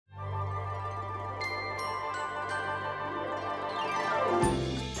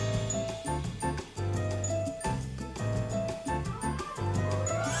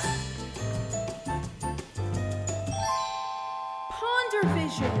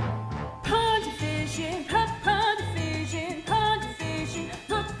PonderVision. PonderVision. PonderVision. PonderVision.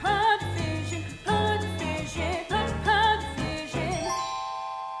 PonderVision. PonderVision. PonderVision.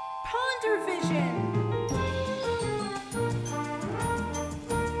 PonderVision.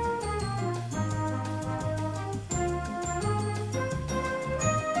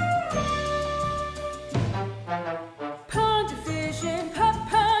 PonderVision. PonderVision.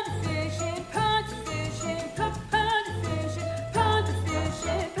 PonderVision. PonderVision. PonderVision. PonderVision.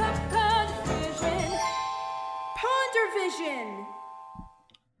 PonderVision.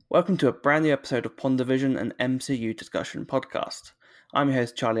 Welcome to a brand new episode of PonderVision, an MCU discussion podcast. I'm your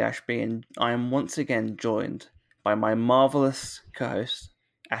host, Charlie Ashby, and I am once again joined by my marvelous co-host,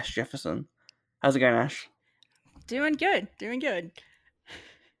 Ash Jefferson. How's it going, Ash? Doing good.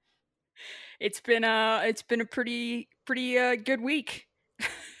 It's been a pretty good week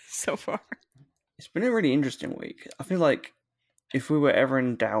so far. It's been a really interesting week. I feel like if we were ever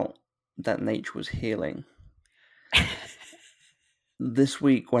in doubt that nature was healing, this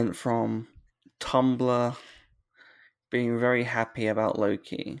week went from Tumblr being very happy about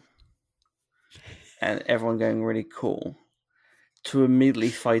Loki and everyone going really cool to immediately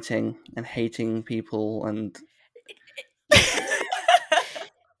fighting and hating people, and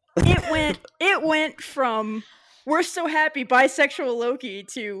It went from we're so happy bisexual Loki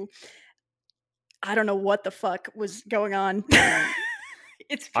to I don't know what the fuck was going on.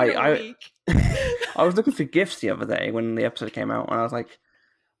 It's been a week. I was looking for GIFs the other day when the episode came out, and I was like,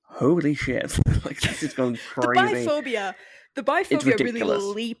 holy shit. Like, this is going crazy. The biphobia really ridiculous.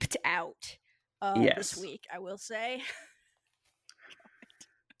 leaped out this week, I will say.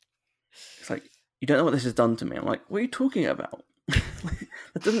 It's like, you don't know what this has done to me. I'm like, what are you talking about?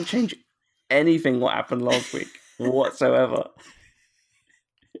 That doesn't change anything what happened last week whatsoever.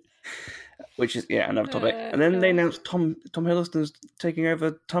 Which is, another topic. And then they announced Tom Hiddleston's taking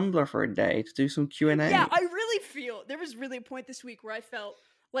over Tumblr for a day to do some Q&A. Yeah, I really feel there was really a point this week where I felt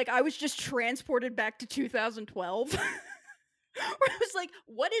like I was just transported back to 2012. Where I was like,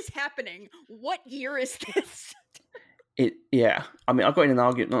 what is happening? What year is this? I mean, I got in an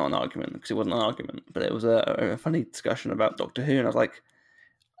argument, not an argument, because it wasn't an argument, but it was a funny discussion about Doctor Who, and I was like,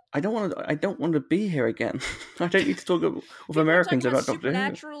 I don't want to be here again. I don't need to talk with Americans about Doctor Who.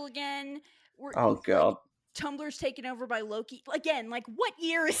 Supernatural again. Oh god. Tumblr's taken over by Loki. Again, like, what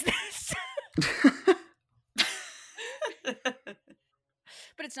year is this? But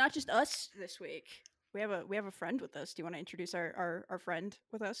it's not just us this week. We have a friend with us. Do you want to introduce our friend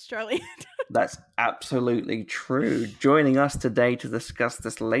with us, Charlie? That's absolutely true. Joining us today to discuss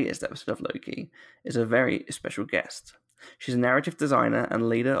this latest episode of Loki is a very special guest. She's a narrative designer and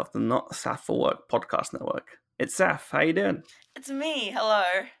leader of the Not Saf for Work podcast network. It's Saf. How you doing? It's me. Hello.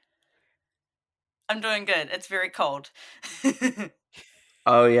 I'm doing good. It's very cold.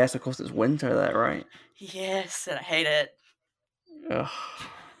 Oh yes, of course it's winter there, right? Yes, and I hate it. Ugh.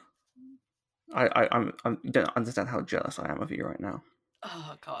 I don't understand how jealous I am of you right now.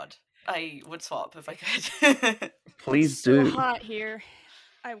 Oh god, I would swap if I could. Please It's do. so hot here.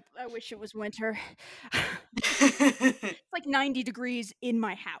 I wish it was winter. It's like 90 degrees in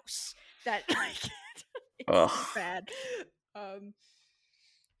my house. That it's so bad.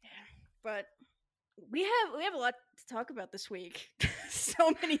 But we have a lot to talk about this week.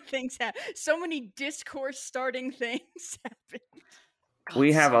 So many things happen. So many discourse starting things happen.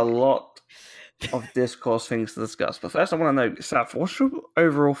 We have a lot of discourse things to discuss, but first I want to know, Saf, what's your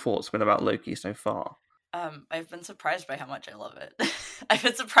overall thoughts been about Loki so far? I've been surprised by how much I love it. I've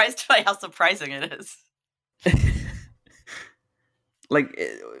been surprised by how surprising it is. Like,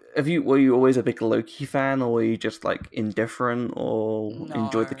 were you always a big Loki fan, or were you just like indifferent, or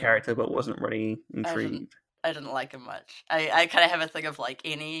enjoyed the character but wasn't really intrigued? I didn't like him much. I kind of have a thing of like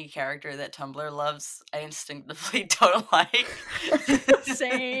any character that Tumblr loves, I instinctively don't like.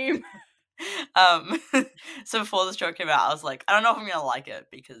 Same. So before this show came out, I was like, I don't know if I'm gonna like it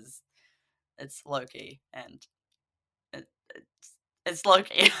because it's Loki and it's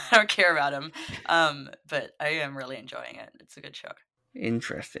Loki. I don't care about him. But I am really enjoying it. It's a good show.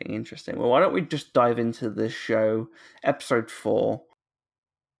 Interesting. Well, why don't we just dive into this show, episode 4.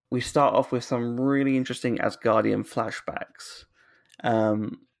 We start off with some really interesting Asgardian flashbacks,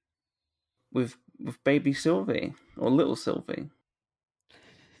 with baby Sylvie, or little Sylvie.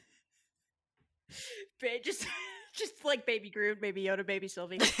 Just like Baby Groot, Baby Yoda, Baby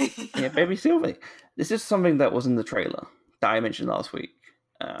Sylvie. Yeah, baby Sylvie. This is something that was in the trailer that I mentioned last week.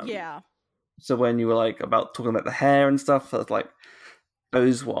 Yeah. So when you were like about talking about the hair and stuff, I was like,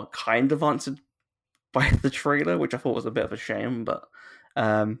 those were kind of answered by the trailer, which I thought was a bit of a shame, but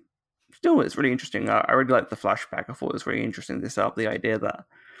still, it's really interesting. I really liked the flashback. I thought it was really interesting to set up the idea that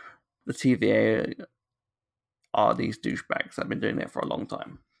the TVA are these douchebags that have been doing it for a long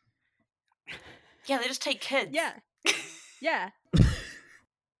time. Yeah, they just take kids. Yeah. Yeah.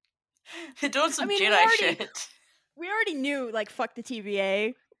 They're doing some I mean, we Jedi already- shit. We already knew, like, fuck the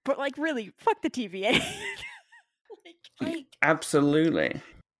TVA, but, like, really, fuck the TVA. Like, Absolutely.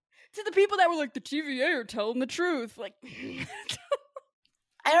 to the people that were like, the TVA are telling the truth. Like,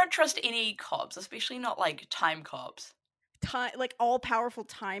 I don't trust any cops, especially not like time cops. like all powerful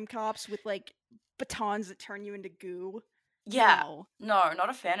time cops with like batons that turn you into goo. Yeah, No. no, not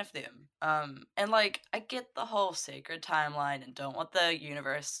a fan of them. And like, I get the whole sacred timeline and don't want the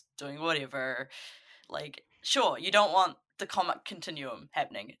universe doing whatever. Like, sure, you don't want the comic continuum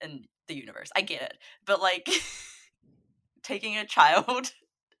happening in the universe. I get it, but like, taking a child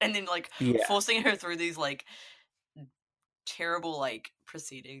and then like Yeah. forcing her through these like terrible like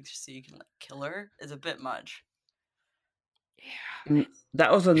proceedings so you can like kill her is a bit much. Yeah.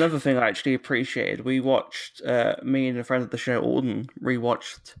 That was another thing I actually appreciated. We watched, me and a friend of the show, Alden,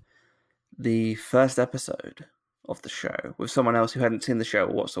 rewatched the first episode of the show with someone else who hadn't seen the show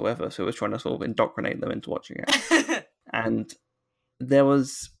whatsoever, so we were trying to sort of indoctrinate them into watching it. And it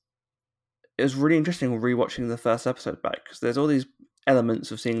was really interesting rewatching the first episode back, because there's all these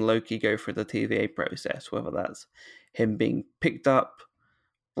elements of seeing Loki go through the TVA process, whether that's him being picked up,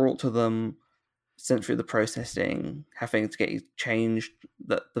 brought to them, sent through the processing, having to get changed,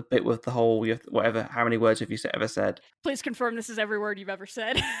 the bit with the whole, you have, whatever, how many words have you ever said? Please confirm this is every word you've ever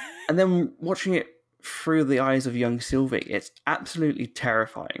said. And then watching it through the eyes of young Sylvie, it's absolutely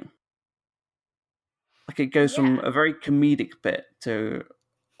terrifying. Like, it goes from a very comedic bit to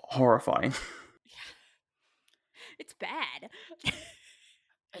horrifying. It's bad.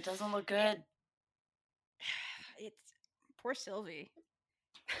 It doesn't look good. It's poor Sylvie.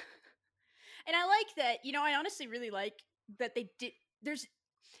 And I like that, you know, I honestly really like that they did. There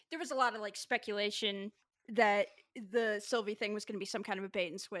was a lot of like speculation that the Sylvie thing was going to be some kind of a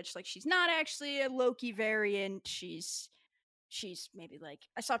bait and switch. Like, she's not actually a Loki variant. She's maybe like,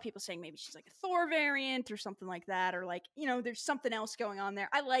 I saw people saying maybe she's like a Thor variant or something like that, or like, you know, there's something else going on there.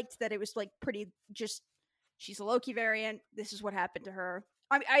 I liked that it was like pretty just, she's a Loki variant. This is what happened to her.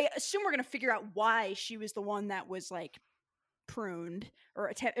 I assume we're going to figure out why she was the one that was like pruned, or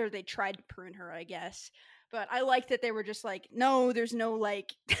they tried to prune her, I guess. But I like that they were just like, no, there's no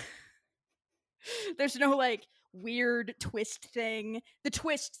like there's no like weird twist thing. The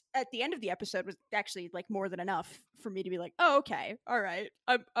twist at the end of the episode was actually like more than enough for me to be like, oh, okay, all right,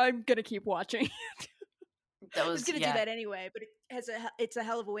 I'm gonna keep watching. That I was was gonna yeah. do that anyway, but it's a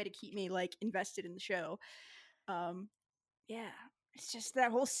hell of a way to keep me like invested in the show. Yeah, it's just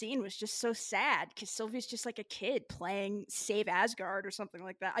that whole scene was just so sad because Sylvie's just like a kid playing Save Asgard or something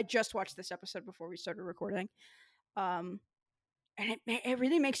like that. I just watched this episode before we started recording, and it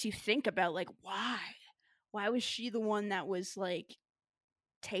really makes you think about like why was she the one that was like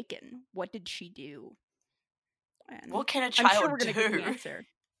taken? What did she do? And What can a I'm child sure we're gonna get the do? answer.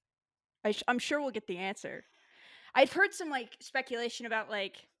 I'm sure we'll get the answer. I've heard some like speculation about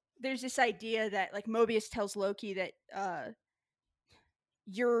like there's this idea that like Mobius tells Loki that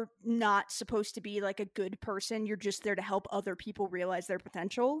you're not supposed to be like a good person. You're just there to help other people realize their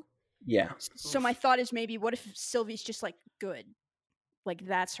potential. Yeah. So my thought is maybe what if Sylvie's just like good? Like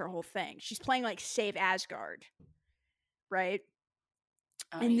that's her whole thing. She's playing like Save Asgard, right?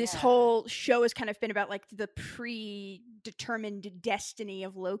 Oh, And this yeah. whole show has kind of been about like the predetermined destiny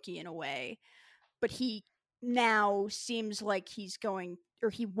of Loki in a way. But he now seems like he's going, or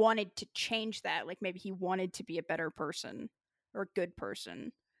he wanted to change that. Like maybe he wanted to be a better person or a good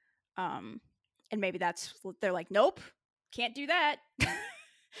person. And maybe that's, they're like, nope, can't do that.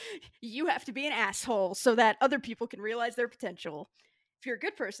 You have to be an asshole so that other people can realize their potential. If you're a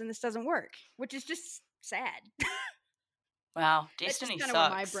good person, this doesn't work, which is just sad. Wow, That's Destiny just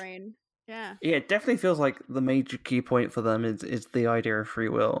kind sucks. of my brain. Yeah. Yeah, it definitely feels like the major key point for them is the idea of free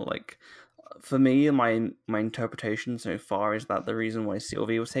will. Like, for me, my interpretation so far is that the reason why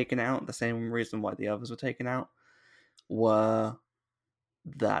Sylvie was taken out, the same reason why the others were taken out, were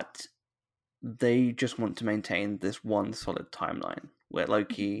that they just want to maintain this one solid timeline where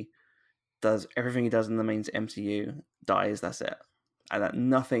Loki does everything he does in the main MCU, dies, that's it. And that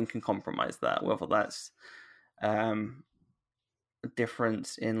nothing can compromise that, whether that's a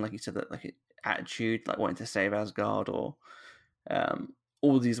difference in, like you said, that like attitude, like wanting to save Asgard, or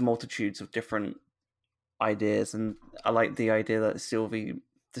all these multitudes of different ideas. And I like the idea that Sylvie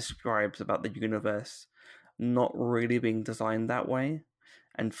describes about the universe not really being designed that way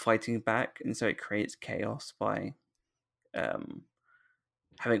and fighting back, and so it creates chaos by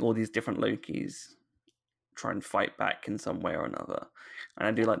having all these different Lokis try and fight back in some way or another. And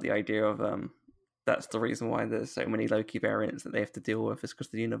I do like the idea of that's the reason why there's so many Loki variants that they have to deal with, is because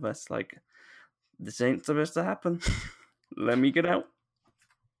the universe, like, this ain't supposed to happen. Let me get out.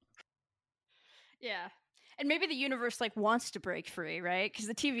 Yeah. And maybe the universe like wants to break free, right? Because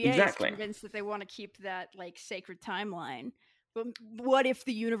the TVA Exactly. is convinced that they want to keep that like sacred timeline. But what if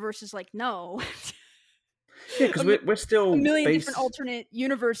the universe is like, no? Yeah, because we're still a million different alternate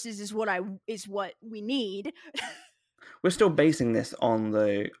universes is what we need. We're still basing this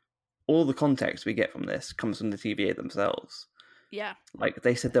on all the context we get from this comes from the TVA themselves. Yeah. Like,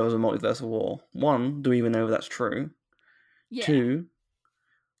 they said there was a multiversal war. One, do we even know if that's true? Yeah. Two,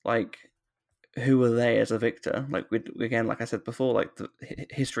 like, who are they as a victor? Like, again, like I said before, like, the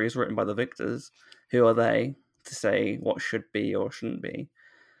history is written by the victors. Who are they to say what should be or shouldn't be?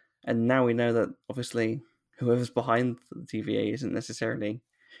 And now we know that, obviously, whoever's behind the TVA isn't necessarily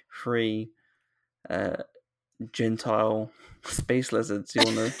free Gentile space lizards who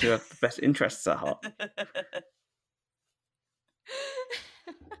have the best interests at heart.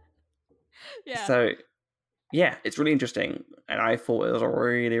 Yeah. So, yeah, it's really interesting, and I thought it was a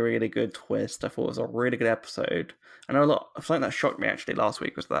really, really good twist. I thought it was a really good episode. I know a lot. Something that shocked me actually last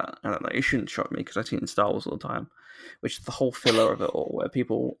week was that, and it shouldn't shock me because I've seen Star Wars all the time, which is the whole filler of it all, where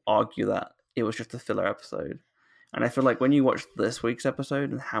people argue that it was just a filler episode. And I feel like when you watch this week's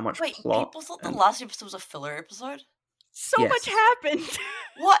episode and how much plot, people thought the last episode was a filler episode. So much happened.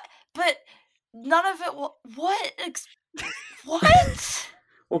 What? But none of it. What? What?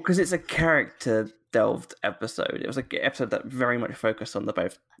 Well, because it's a character delved episode. It was an episode that very much focused on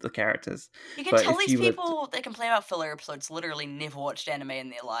both the characters. You can tell these people that complain about filler episodes literally never watched anime in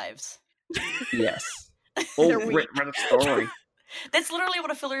their lives. Yes. Or read a story. That's literally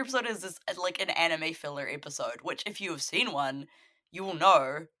what a filler episode is like an anime filler episode, which if you have seen one, you will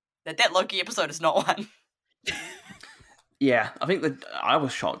know that Loki episode is not one. Yeah, I think that I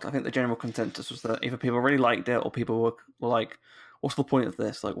was shocked. I think the general consensus was that either people really liked it or people were like, what's the point of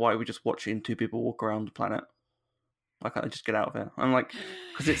this? Like, why are we just watching two people walk around the planet? Why can't I just get out of here? I'm like,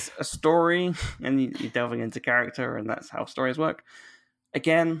 because it's a story and you're delving into character, and that's how stories work.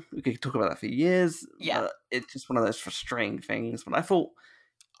 Again, we could talk about that for years. Yeah. But it's just one of those frustrating things. But I thought,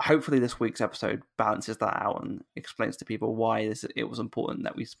 hopefully this week's episode balances that out and explains to people why it was important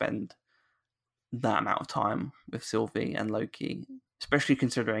that we spend that amount of time with Sylvie and Loki, especially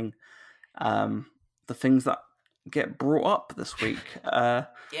considering the things that get brought up this week.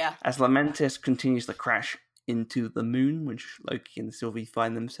 As Lamentis continues to crash into the moon, which Loki and Sylvie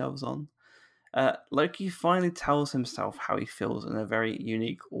find themselves on, Loki finally tells himself how he feels in a very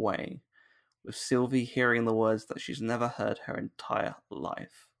unique way, with Sylvie hearing the words that she's never heard her entire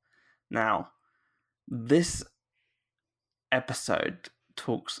life. Now, this episode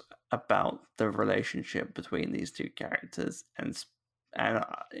talks about the relationship between these two characters and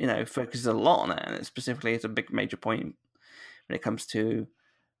focuses a lot on it, and specifically it's a big major point when it comes to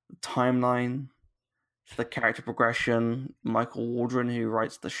the timeline, the character progression. Michael Waldron, who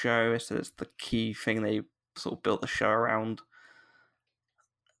writes the show, says the key thing they sort of built the show around.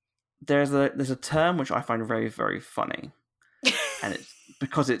 There's a term which I find very, very funny, and it's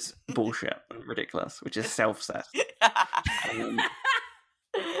because it's bullshit and ridiculous, which is self-set.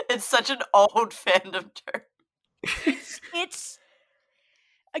 It's such an old fandom term. It's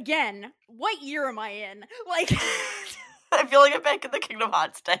again, what year am I in? Like, I feel like I'm back in the Kingdom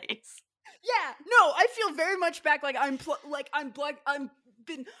Hearts days. Yeah, no, I feel very much back like I'm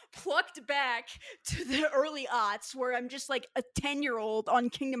been plucked back to the early aughts where I'm just like a 10-year-old on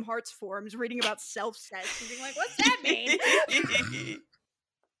Kingdom Hearts forums reading about self-sets and being like, what's that mean?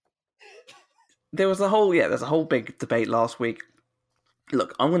 There's a whole big debate last week.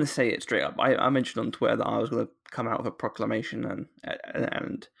 Look, I'm going to say it straight up. I mentioned on Twitter that I was going to come out with a proclamation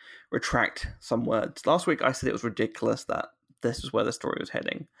and retract some words. Last week I said it was ridiculous that this is where the story was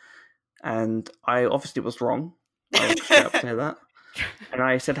heading. And I obviously was wrong. I was straight up to say that. And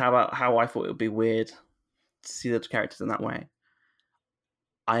I said how I thought it would be weird to see the characters in that way.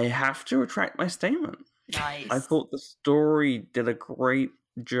 I have to retract my statement. Nice. I thought the story did a great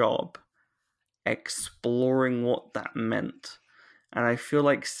job exploring what that meant. And I feel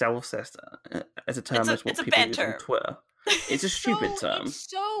like self-cessed as a term is what people use on Twitter. It's a stupid term. It's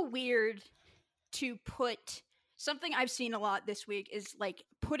so weird to put... Something I've seen a lot this week is like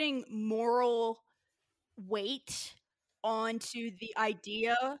putting moral weight onto the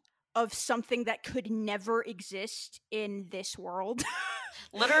idea of something that could never exist in this world.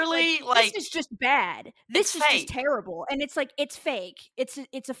 Literally, this is just bad. This is fake. Just terrible. And it's like, it's fake. It's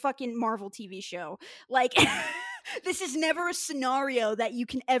a fucking Marvel TV show. Like, This is never a scenario that you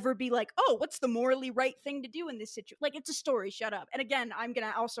can ever be like, oh, what's the morally right thing to do in this situation? Like, it's a story. Shut up. And again, I'm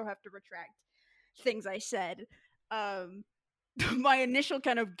gonna also have to retract things I said. My initial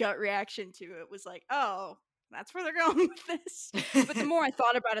kind of gut reaction to it was like, oh, that's where they're going with this. But the more I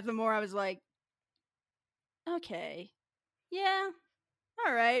thought about it, the more I was like, okay, yeah,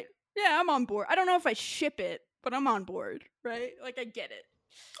 all right, yeah, I'm on board. I don't know if I ship it, but I'm on board, right? Like, I get it.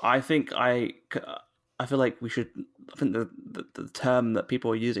 I think I feel like we should. I think the term that people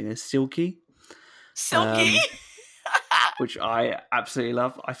are using is silky, Silky. which I absolutely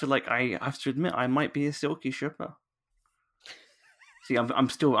love. I feel like I have to admit I might be a silky shipper. See, I'm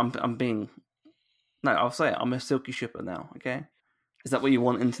being. No, I'll say it. I'm a silky shipper now. Okay, is that what you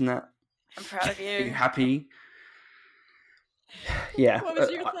want, internet? I'm proud of Are you you. happy? Yeah. What was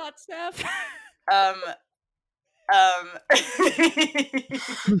your thought, Steph? This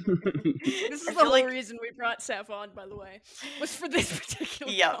is I the feel whole like reason we brought Seth on, by the way, was for this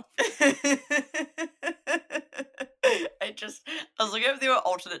particular. Yep. film. I was looking if there were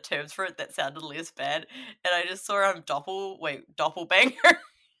alternate terms for it that sounded less bad, and I just saw doppelbanger.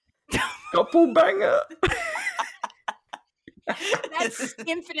 Doppelbanger. That's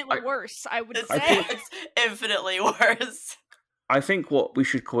infinitely worse, I would It's, say. it's infinitely worse. I think what we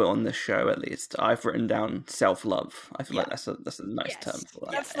should call it on this show, at least, I've written down self-love. I feel like Yeah. that's a nice term for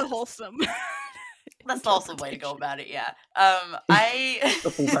that. That's the wholesome. That's the awesome way to go about it, yeah.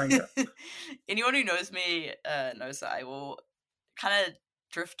 Doppelbanger. Anyone who knows me knows that I will kind of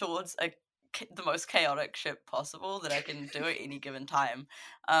drift towards the most chaotic ship possible that I can do at any given time.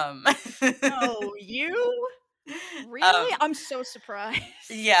 Oh, you? Really? I'm so surprised.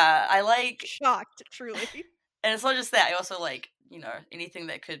 Yeah, I like, Shocked, truly. and it's not just that, I also like, anything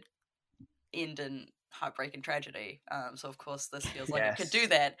that could end in heartbreak and tragedy. So of course this feels like it could do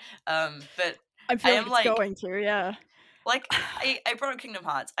that. But I feel am, like it's like- going to, yeah. like, I brought up Kingdom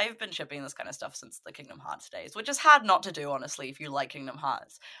Hearts. I've been shipping this kind of stuff since the Kingdom Hearts days, which is hard not to do, honestly, if you like Kingdom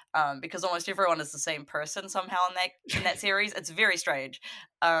Hearts. Because almost everyone is the same person somehow in that series. It's very strange.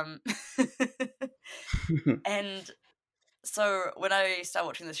 And so when I started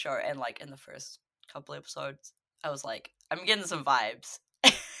watching this show, and like in the first couple episodes, I was like, I'm getting some vibes.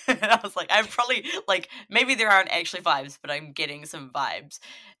 And I was like, I'm probably, like, maybe there aren't actually vibes, but I'm getting some vibes.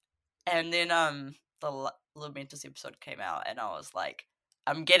 And then the Lamentus episode came out, and I was like,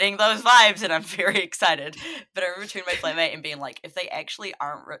 I'm getting those vibes, and I'm very excited. But I remember tuning my playmate and being like, if they actually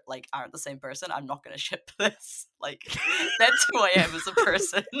aren't the same person, I'm not going to ship this. Like, that's who I am as a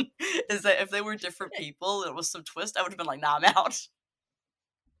person. Is that if they were different people and it was some twist, I would have been like, nah, I'm out.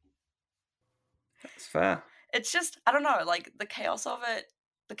 That's fair. It's just, I don't know, like, the chaos of it,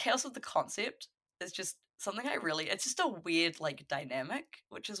 the chaos of the concept is just something it's just a weird, like, dynamic,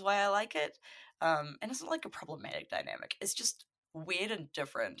 which is why I like it. And it's not like a problematic dynamic. It's just weird and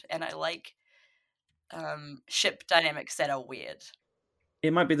different, and I like ship dynamics that are weird.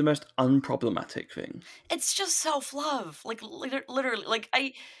 It might be the most unproblematic thing. It's just self-love, like, literally, like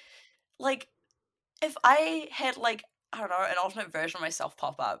if I had, like, I don't know, an alternate version of myself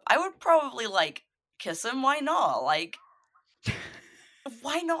pop up, I would probably, like, kiss him. Why not? Like,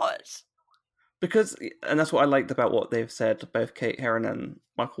 why not? Because, and that's what I liked about what they've said, both Kate Herron and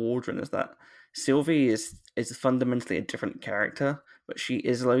Michael Waldron, is that Sylvie is fundamentally a different character, but she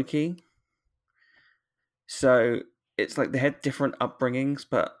is Loki. So it's like they had different upbringings,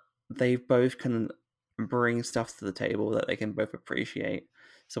 but they both can bring stuff to the table that they can both appreciate.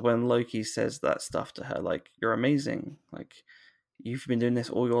 So when Loki says that stuff to her, like, you're amazing, like, you've been doing this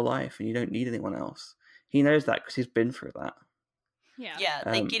all your life and you don't need anyone else. He knows that because he's been through that. Yeah.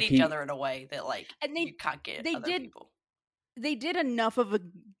 They get each other in a way that, like, And you can't get they other did- people. They did enough of a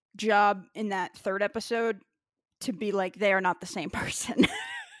job in that third episode to be like, they are not the same person.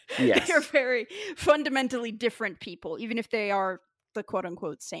 Yes. They're very fundamentally different people, even if they are the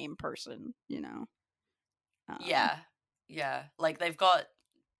quote-unquote same person, Yeah. Like, they've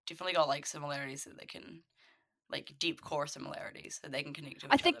definitely got, like, similarities that they can, like, deep core similarities that they can connect to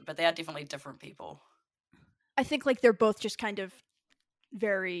each other, but they are definitely different people. I think, like, they're both just kind of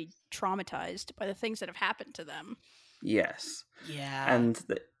very traumatized by the things that have happened to them. Yes. Yeah. And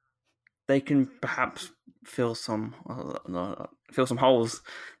they can perhaps fill some holes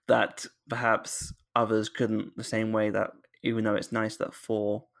that perhaps others couldn't, the same way that, even though it's nice that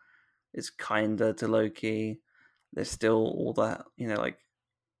Thor is kinder to Loki, there's still all that, like,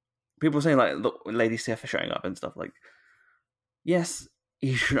 people saying, like, look, Lady Sif is showing up and stuff, like, yes,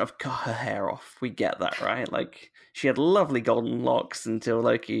 you shouldn't have cut her hair off. We get that, right? Like, she had lovely golden locks until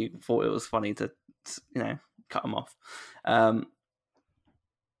Loki thought it was funny to, cut them off.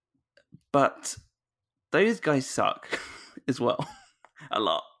 But those guys suck as well. A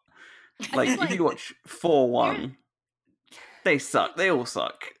lot. I Like, think, if you watch 4-1, they suck. They all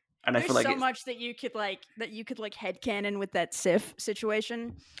suck. And I there's feel like so it's... much that you could headcanon with that Sif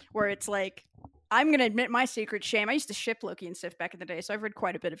situation, where it's like, I'm gonna admit my secret shame. I used to ship Loki and Sif back in the day, so I've read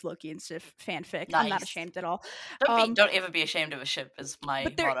quite a bit of Loki and Sif fanfic. I'm not Nice. ashamed at all. Don't ever be ashamed of a ship is my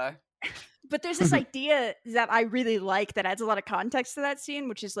but there- motto. But there's this idea that I really like that adds a lot of context to that scene,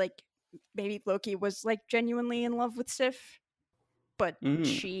 which is like maybe Loki was like genuinely in love with Sif, but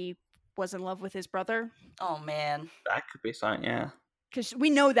she was in love with his brother. Oh man, That could be something, yeah. Because we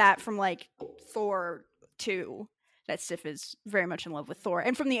know that from like Thor 2, that Sif is very much in love with Thor,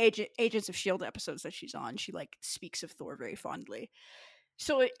 and from the Agents of S.H.I.E.L.D. episodes that she's on, she like speaks of Thor very fondly.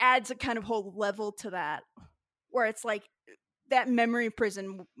 So it adds a kind of whole level to that, where it's like that memory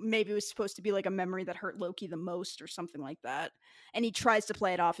prison maybe was supposed to be like a memory that hurt Loki the most or something like that, and he tries to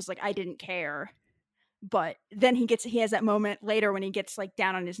play it off as like, I didn't care. But then he has that moment later when he gets like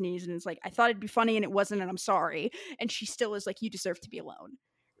down on his knees and is like, I thought it'd be funny and it wasn't, and I'm sorry. And she still is like, you deserve to be alone,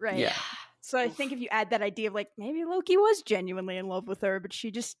 right? Yeah. So I think if you add that idea of like, maybe Loki was genuinely in love with her, but she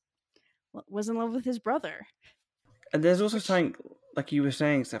just was in love with his brother. And there's also something, like you were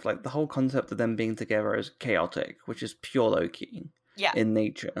saying, stuff like the whole concept of them being together is chaotic, which is pure Loki in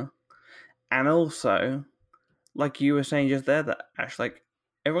nature. And also, like you were saying just there, that Ash, like,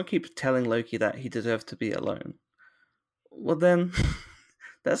 everyone keeps telling Loki that he deserves to be alone. Well, then,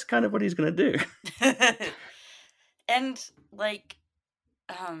 that's kind of what he's going to do. And, like,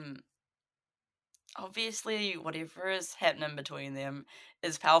 obviously, whatever is happening between them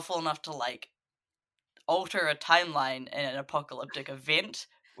is powerful enough to, like, alter a timeline in an apocalyptic event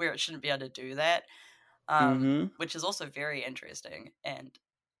where it shouldn't be able to do that, which is also very interesting, and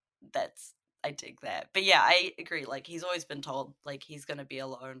I dig that. But yeah, I agree, like, he's always been told, like, he's gonna be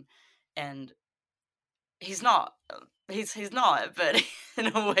alone, and he's not, but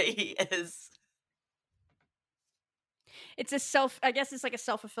in a way he is. I guess it's like a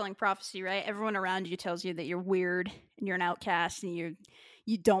self-fulfilling prophecy, right? Everyone around you tells you that you're weird and you're an outcast and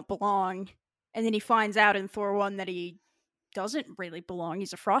you don't belong. And then he finds out in Thor 1 that he doesn't really belong.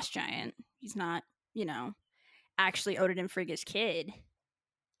 He's a frost giant. He's not, actually Odin Frigga's kid.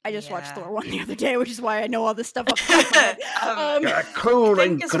 I just watched Thor 1 the other day, which is why I know all this stuff off the top of my head. You're a cool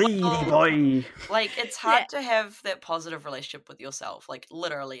and greedy boy. Like, it's hard to have that positive relationship with yourself. Like,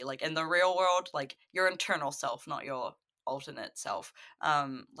 literally, like, in the real world, like, your internal self, not your alternate self.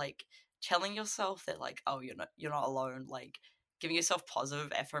 Like, telling yourself that, like, oh, you're not alone, like, giving yourself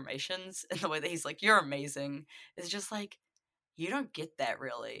positive affirmations in the way that he's like, you're amazing, is just like, you don't get that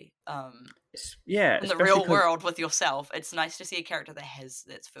really. In the real world with yourself. It's nice to see a character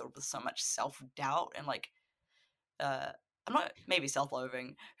that's filled with so much self-doubt and, like, I'm not, maybe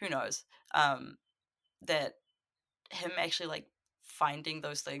self-loathing, who knows, that him actually, like, finding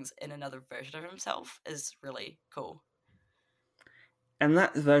those things in another version of himself is really cool. And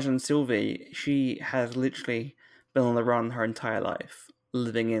that version, Sylvie, she has literally been on the run her entire life,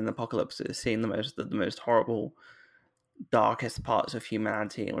 living in apocalypses, seeing the most horrible, darkest parts of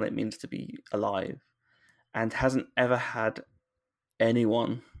humanity and what it means to be alive, and hasn't ever had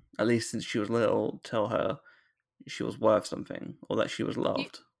anyone, at least since she was little, tell her she was worth something or that she was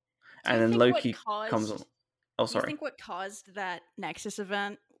loved. And then Loki comes on. Oh, sorry. Do you think what caused that Nexus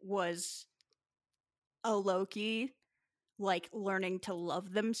event was a Loki, like, learning to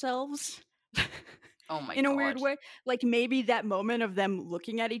love themselves? Oh my god. In a weird way. Like, maybe that moment of them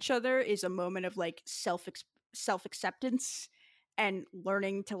looking at each other is a moment of, like, self-acceptance and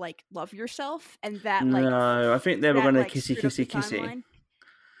learning to, like, love yourself, and that, like... No, I think they were going to like, kissy.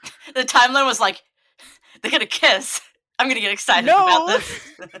 The timeline was like, they're gonna kiss. I'm gonna get excited about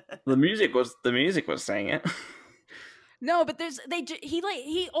this. The music was saying it. No, but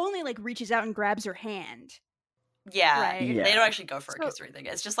he only, like, reaches out and grabs her hand. Yeah, right? They don't actually go for a kiss or anything.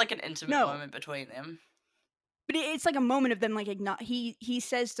 It's just like an intimate moment between them. But it's like a moment of them, like, he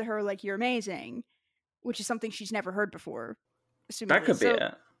says to her, like, you're amazing, which is something she's never heard before. That could be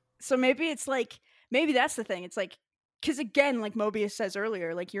it. So maybe it's like, maybe that's the thing. It's like, because again, like Mobius says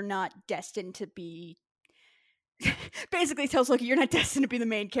earlier, like, you're not destined to be... basically tells Loki, you're not destined to be the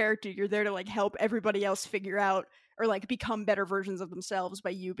main character. You're there to, like, help everybody else figure out or, like, become better versions of themselves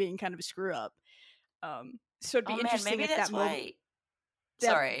by you being kind of a screw up. So it'd be interesting maybe if that's that why...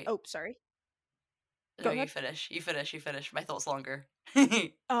 Sorry. Oh, sorry. No, you finish. You finish. My thought's longer.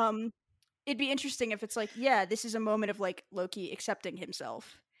 It'd be interesting if it's like, yeah, this is a moment of, like, Loki accepting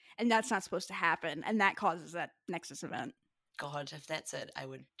himself, and that's not supposed to happen, and that causes that Nexus event. God, if that's it, I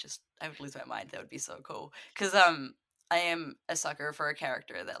would lose my mind. That would be so cool. Because I am a sucker for a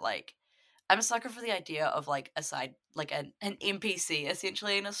character that, like, I'm a sucker for the idea of like a side, like an NPC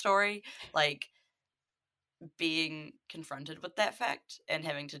essentially in a story, like being confronted with that fact and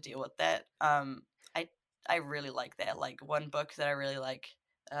having to deal with that. I really like that. Like one book that I really like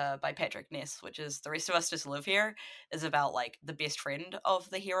by Patrick Ness, which is The Rest of Us Just Live Here, is about like the best friend of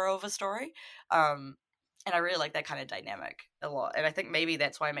the hero of a story. And I really like that kind of dynamic a lot. And I think maybe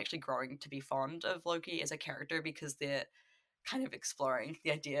that's why I'm actually growing to be fond of Loki as a character, because they're kind of exploring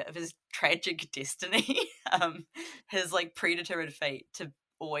the idea of his tragic destiny, his like predetermined fate to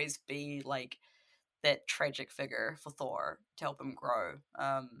always be like that tragic figure for Thor to help him grow.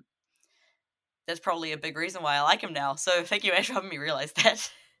 That's probably a big reason why I like him now. So thank you, Ash, for helping me realize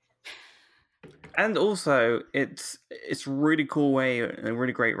that. And also, it's a really cool way and a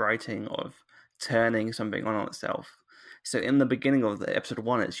really great writing of turning something on itself. So in the beginning of the episode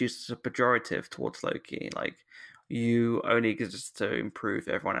 1, it's used as a pejorative towards Loki, like, you only exist to improve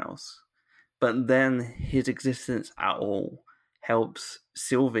everyone else. But then his existence at all helps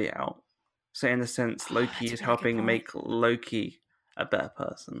Sylvie out. So in a sense, Loki is helping make Loki a better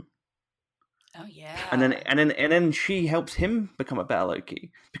person. Oh yeah. And then she helps him become a better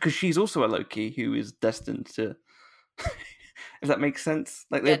Loki, because she's also a Loki who is destined to if that makes sense.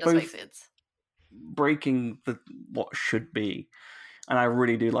 Like, they're it does both make sense. breaking what should be. And I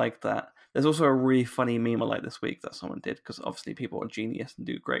really do like that. There's also a really funny meme I like this week that someone did, because obviously people are genius and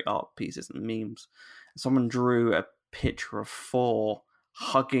do great art pieces and memes. Someone drew a picture of Thor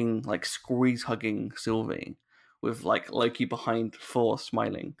hugging, like squeeze hugging Sylvie, with like Loki behind Thor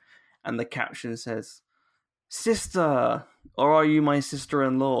smiling. And the caption says, "Sister, or are you my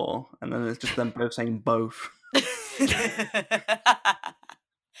sister-in-law?" And then it's just them both saying both.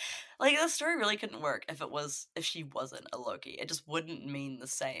 Like, the story really couldn't work if she wasn't a Loki. It just wouldn't mean the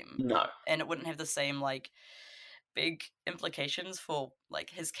same. No. And it wouldn't have the same, like, big implications for, like,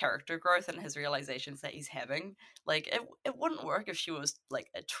 his character growth and his realizations that he's having. Like, it wouldn't work if she was,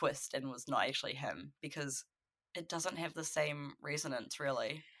 like, a twist and was not actually him, because it doesn't have the same resonance,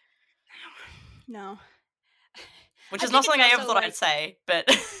 really. No. Which is not something I ever thought like, I'd say, but...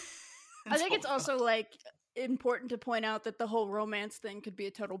 I think it's also, like, important to point out that the whole romance thing could be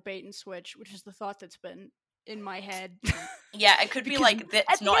a total bait and switch, which is the thought that's been in my head. Yeah, it could be like,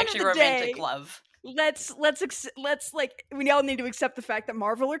 that's not actually romantic love. Let's like, we all need to accept the fact that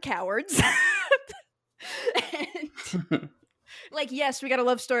Marvel are cowards. And, like, yes, we got a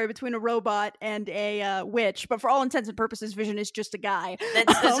love story between a robot and a witch, but for all intents and purposes, Vision is just a guy.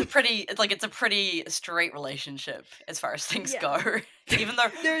 That's a pretty, it's a pretty straight relationship as far as things go. Even though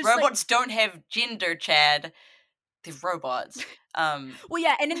robots don't have gender, Chad, they're robots. Well,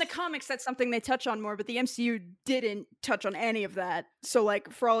 yeah, and in the comics, that's something they touch on more, but the MCU didn't touch on any of that. So,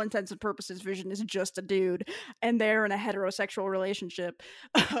 like, for all intents and purposes, Vision is just a dude, and they're in a heterosexual relationship.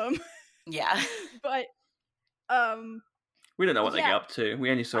 Yeah. But, we don't know what they get up to.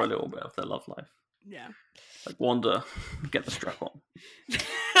 We only saw a little bit of their love life. Yeah. Like, Wanda, get the strap on.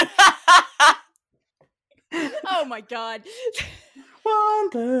 Oh my god.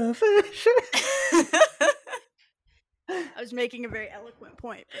 WandaVision. I was making a very eloquent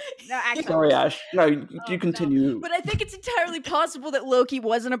point. But no, actually, Sorry, Ash. No, you continue. No. But I think it's entirely possible that Loki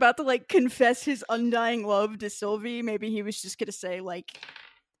wasn't about to, like, confess his undying love to Sylvie. Maybe he was just gonna say, like,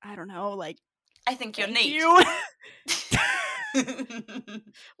 I don't know, like, I think you're neat. You.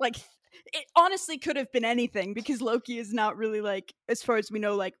 Like, it honestly could have been anything, because Loki is not really, like, as far as we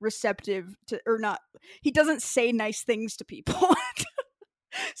know, like, receptive to, or not, he doesn't say nice things to people.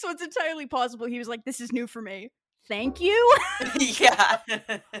 So it's entirely possible he was like, this is new for me. Thank you. Yeah.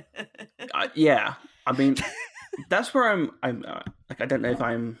 Yeah. I mean, that's where I'm like, I don't know if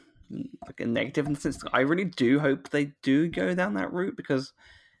I'm like a negative in the sense. I really do hope they do go down that route, because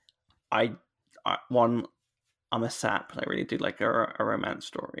I'm a sap, and I really do like a romance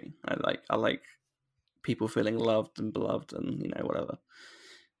story. I like people feeling loved and beloved, and whatever.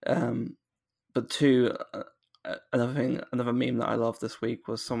 But two, another meme that I loved this week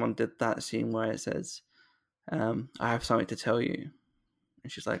was someone did that scene where it says, "I have something to tell you,"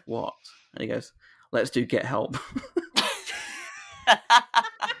 and she's like, "What?" And he goes, "Let's do Get Help."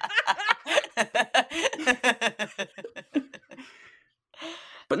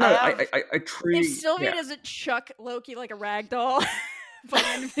 But no, I truly... If Sylvie doesn't chuck Loki like a rag doll by the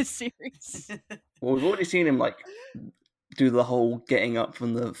end of this series. Well, we've already seen him, like, do the whole getting up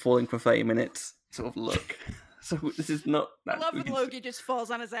from the falling for 30 minutes sort of look. So this is not... I love when Loki just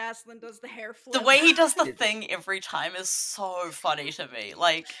falls on his ass and then does the hair flip. The way he does the thing every time is so funny to me.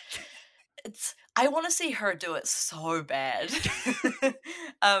 Like, I want to see her do it so bad.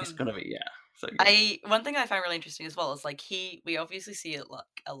 It's gonna be, So good. One thing I find really interesting as well is like we obviously see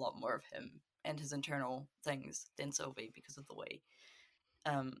a lot more of him and his internal things than Sylvie because of the way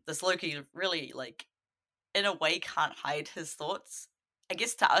this Loki really like in a way can't hide his thoughts. I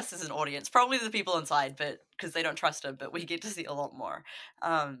guess to us as an audience, probably the people inside, but because they don't trust him, but we get to see a lot more.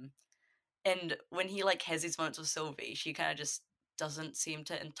 And when he like has these moments with Sylvie, she kind of just doesn't seem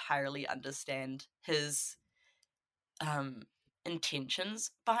to entirely understand his intentions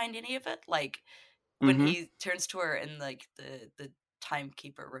behind any of it. Like when Mhm. he turns to her in like the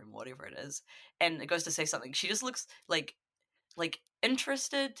timekeeper room, whatever it is, and it goes to say something, she just looks like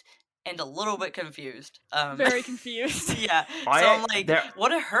interested and a little bit confused. Very confused. Yeah. So I'm like,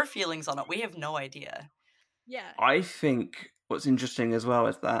 what are her feelings on it? We have no idea. Yeah. I think what's interesting as well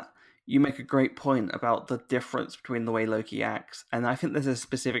is that you make a great point about the difference between the way Loki acts, and I think there's a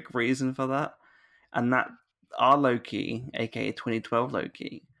specific reason for that, and that our Loki, aka 2012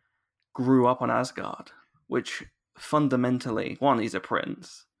 Loki, grew up on Asgard, which fundamentally, one, he's a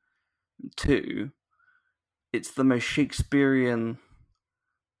prince, two, it's the most Shakespearean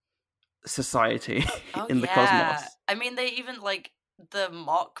society in the cosmos. I mean, they even like the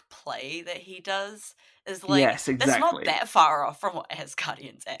mock play that he does is like, yes, exactly. That's not that far off from what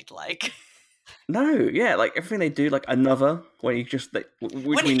Asgardians act like. No, yeah, like everything they do, like Another, where you just which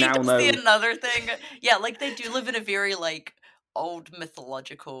when we he now does know. the Another thing, yeah, like they do live in a very like old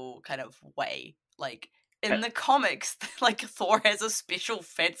mythological kind of way. Like in the comics, like Thor has a special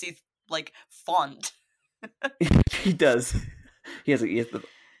fancy like font. He does. He has the.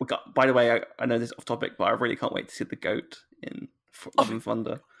 By the way, I know this is off topic, but I really can't wait to see the goat in Love and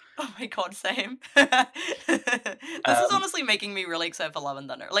Thunder. Oh my god, same. This is honestly making me really excited for Love and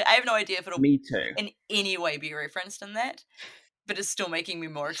Thunder. Like, I have no idea if it'll me too. in any way be referenced in that, but it's still making me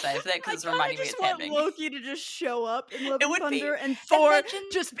more excited for that because it's reminding me it's happening. Loki to just show up in Love It and would be. Thunder and Thor Imagine-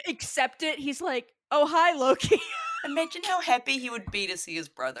 just accept it. He's like, "Oh, hi, Loki." Imagine how happy he would be to see his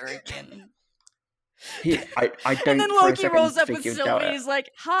brother again. I don't. And then for a Loki second rolls up think with he would doubt Sylvie. it. He's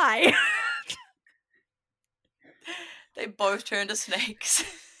like, "Hi." They both turn to snakes.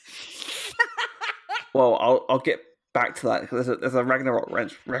 Well, I'll get back to that because there's a Ragnarok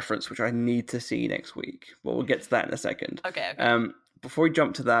reference which I need to see next week, but we'll get to that in a second. Okay. Before we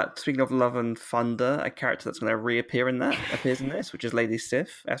jump to that, speaking of Love and Thunder, a character that's going to reappear in that appears in this, which is Lady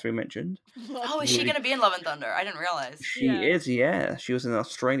Sif, as we mentioned. Oh, is she going to be in Love and Thunder? I didn't realize. She is, yeah. She was in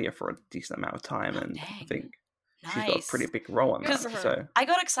Australia for a decent amount of time, and dang. I think Nice. she's got a pretty big role in that. So I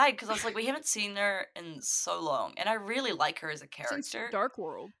got excited because I was like, we haven't seen her in so long, and I really like her as a character. Since Dark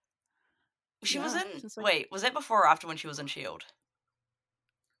World. She was Yeah, in. since, like- Wait, was that before or after when she was in Shield?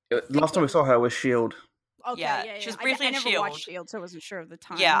 last time we saw her was Shield. Okay, Yeah, yeah. she was I briefly in never Shield. watched Shield, so I wasn't sure of the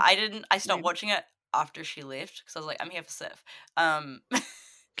time. Yeah, I didn't. I stopped Maybe. watching it after she left because I was like, I'm here for Sif.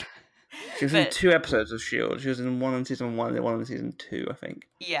 She was in 2 episodes of Shield. She was in one in season 1 and one in season 2, I think.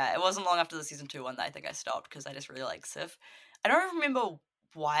 Yeah, it wasn't long after the season 2 one that I think I stopped because I just really like Sif. I don't remember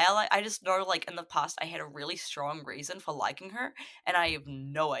why I just know like in the past I had a really strong reason for liking her, and I have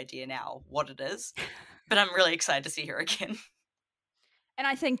no idea now what it is. But I'm really excited to see her again. And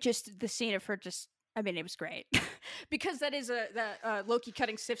I think just the scene of her I mean, it was great. Because that is Loki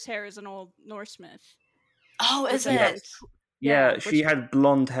cutting Sif's hair is an old Norse myth. Oh, is Which I it? thought was Yeah, which- she had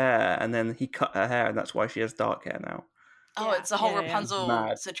blonde hair, and then he cut her hair, and that's why she has dark hair now. Oh, Yeah, it's the whole yeah, yeah. Rapunzel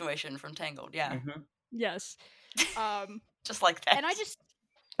Mad. situation from Tangled. Yeah, Mhm. Yes. just like that. And That's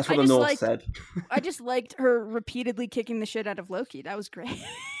I what the just North like- said. I just liked her repeatedly kicking the shit out of Loki. That was great.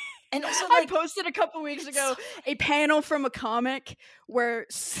 And also, I like, posted a couple weeks ago a panel from a comic where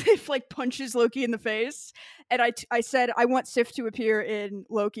Sif like punches Loki in the face, and I said I want Sif to appear in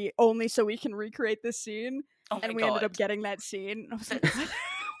Loki only so we can recreate this scene, oh my and we god, ended up getting that scene. I was like, That's what?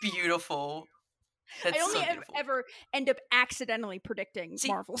 beautiful. That's I only so beautiful. ever end up accidentally predicting See,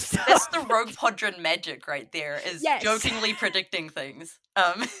 Marvel stuff. That's the Rogue Podron magic right there. Is Yes. jokingly predicting things.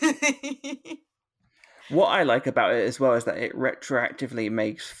 What I like about it as well is that it retroactively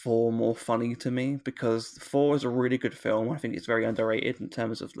makes 4 more funny to me, because 4 is a really good film. I think it's very underrated in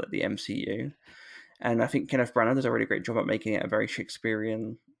terms of like, the MCU. And I think Kenneth Branagh does a really great job at making it a very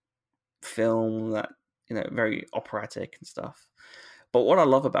Shakespearean film that, very operatic and stuff. But what I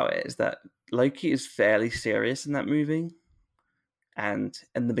love about it is that Loki is fairly serious in that movie. And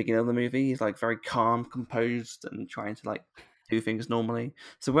in the beginning of the movie, he's like very calm, composed, and trying to like do things normally.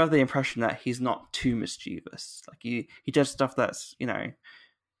 So we have the impression that he's not too mischievous. Like he does stuff that's,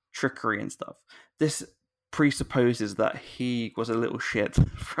 trickery and stuff. This presupposes that he was a little shit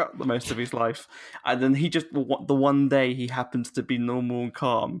throughout the most of his life, and then he just the one day he happens to be normal and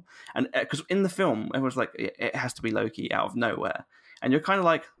calm. And because in the film everyone's like, it has to be Loki out of nowhere, and you're kind of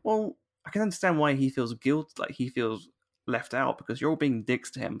like, well, I can understand why he feels guilt, like he feels left out, because you're all being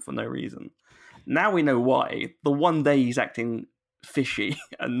dicks to him for no reason. Now we know why. The one day he's acting fishy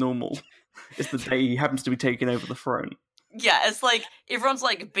and normal is the day he happens to be taking over the throne. Yeah, it's like everyone's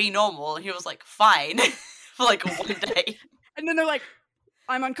like, be normal, and he was like, fine, for like 1 day. And then they're like,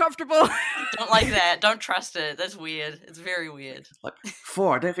 I'm uncomfortable. Don't like that. Don't trust it. That's weird. It's very weird. Like,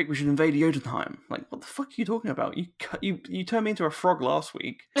 Thor, I don't think we should invade Jotunheim. Like, what the fuck are you talking about? You turned me into a frog last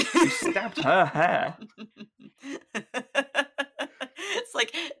week. You stabbed her hair. It's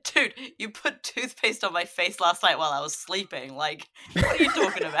like, dude, you put toothpaste on my face last night while I was sleeping. Like, what are you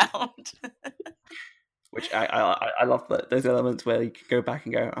talking about? Which I love those elements where you can go back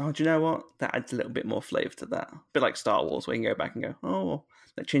and go, oh, do you know what? That adds a little bit more flavour to that. A bit like Star Wars, where you can go back and go, oh,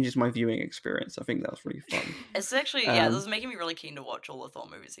 that changes my viewing experience. I think that was really fun. It's actually, this is making me really keen to watch all the Thor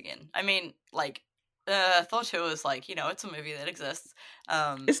movies again. I mean, like, Thor 2 is like, it's a movie that exists.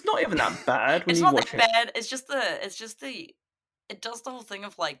 It's not even that bad when it's you not watch that bad. It's just it does the whole thing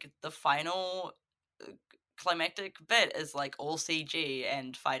of like the final climactic bit is like all CG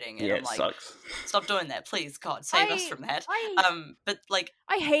and fighting, and Yeah, I'm it like, sucks. stop doing that, please, God, save us from that. But like,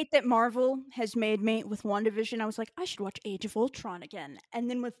 I hate that Marvel has made me with WandaVision. I was like, I should watch Age of Ultron again, and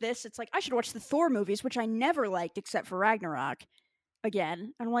then with this, it's like I should watch the Thor movies, which I never liked except for Ragnarok.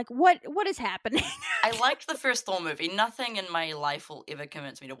 Again, and I'm like, what is happening? I liked the first Thor movie. Nothing in my life will ever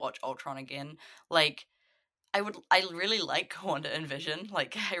convince me to watch Ultron again. Like, I really like Wanda and Vision.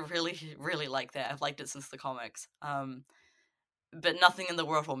 Like, I really, really like that. I've liked it since the comics. But nothing in the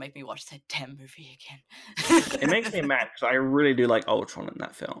world will make me watch that damn movie again. It makes me mad because I really do like Ultron in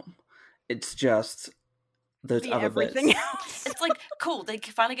that film. It's just those other everything bits. else. It's like, cool, they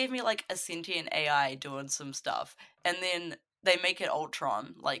finally gave me like a sentient AI doing some stuff, and then they make it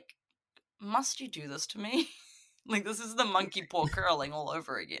Ultron. Like, must you do this to me? Like, this is the monkey paw curling all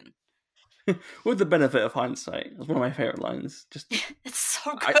over again. With the benefit of hindsight, it's one of my favourite lines. Just, it's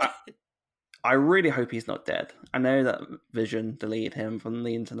so good. I really hope he's not dead. I know that Vision deleted him from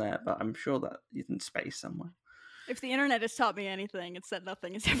the internet, but I'm sure that he's in space somewhere. If the internet has taught me anything, it's that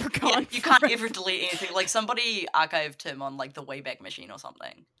nothing is ever gone. Yeah, you can't ever delete anything. Like, somebody archived him on like the Wayback Machine or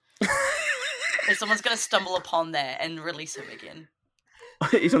something. And someone's gonna stumble upon that and release him again.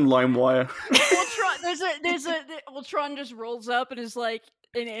 He's on LimeWire. Ultron, Ultron just rolls up and is like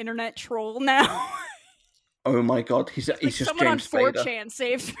an internet troll now. Oh my god, he's Like just someone James on Spader. 4chan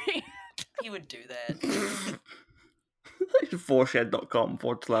saved me. He would do that. 4shed.com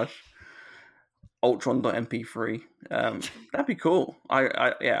 /Ultron.mp3. That'd be cool.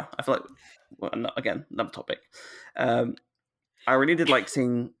 I feel like, well, again, another topic. I really did like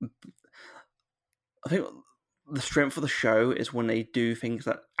seeing. I think the strength of the show is when they do things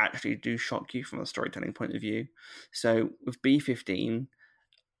that actually do shock you from a storytelling point of view. So with B-15,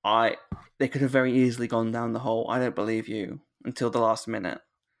 they could have very easily gone down the whole "I don't believe you" until the last minute,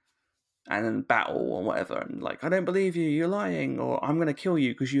 and then battle or whatever, and like, "I don't believe you, you're lying," or "I'm going to kill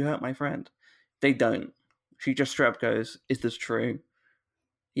you because you hurt my friend." They don't. She just straight up goes, "Is this true?"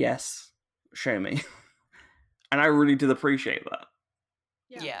 "Yes." "Show me." And I really did appreciate that.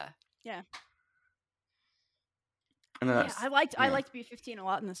 Yeah. And Yeah, I liked B-15 a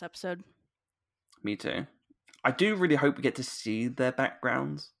lot in this episode. Me too. I do really hope we get to see their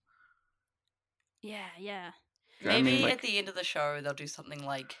backgrounds. Yeah. You know what Maybe I mean? Like, at the end of the show they'll do something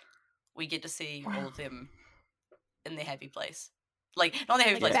like we get to see all of them in their happy place. Like, not their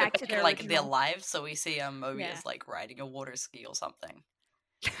happy Like, place, back but to their like their original. lives. So we see Mobius Yeah. like riding a water ski or something.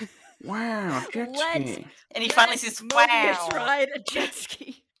 wow, jet Let's- ski. And he finally Let's says, Mobius wow. ride a jet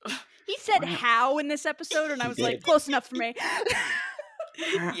ski. He said Wow. how in this episode, and I He was like, did. close enough for me.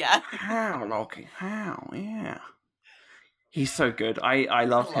 Yeah. How, Loki? How? Yeah. He's so good. I love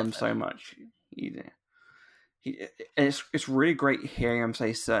love him him. so much. It's really great hearing him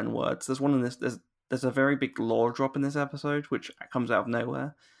say certain words. There's one in this. There's a very big lore drop in this episode, which comes out of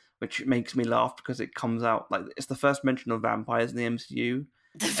nowhere, which makes me laugh because it comes out like it's the first mention of vampires in the MCU.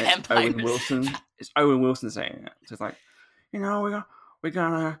 The And vampire. It's Owen Wilson. It's Owen Wilson saying it. So it's like, we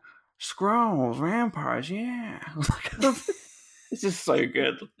got scrolls, vampires, yeah. It's just so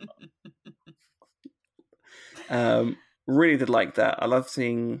good. Really did like that. I love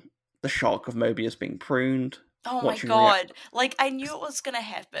seeing the shock of Mobius being pruned. Oh my watching god. Like, I knew it was gonna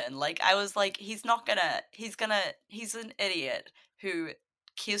happen. Like, I was like, he's an idiot who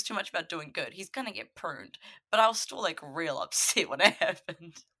cares too much about doing good. He's gonna get pruned. But I was still, like, real upset when it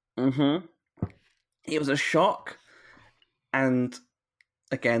happened. Mm-hmm. It was a shock, and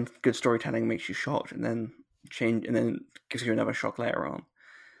again, good storytelling makes you shocked, and then gives you another shock later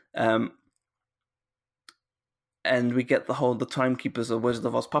on. and we get the Timekeepers are Wizard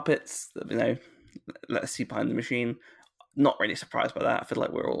of Oz puppets. Let us see behind the machine. Not really surprised by that. I feel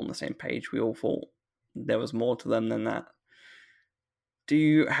like we're all on the same page. We all thought there was more to them than that. Do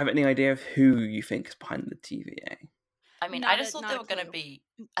you have any idea of who you think is behind the TVA? I mean, I just thought they were going to be...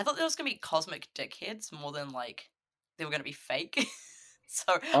 I thought there was going to be cosmic dickheads more than, like, they were going to be fake.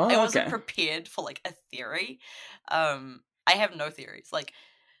 So I wasn't prepared for, like, a theory. I have no theories. Like,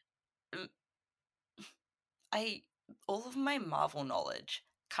 all of my Marvel knowledge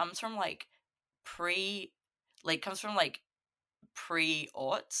comes from, like, pre-aughts.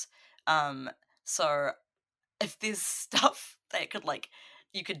 So if there's stuff that could, like,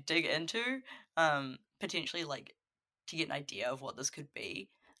 you could dig into, potentially, like, to get an idea of what this could be,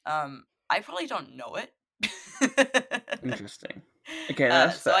 I probably don't know it. Interesting. Okay,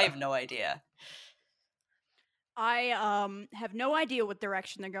 that's Uh, fair. so I have no idea. I have no idea what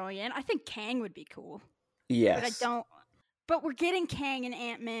direction they're going in. I think Kang would be cool. Yes. But I don't. But we're getting Kang in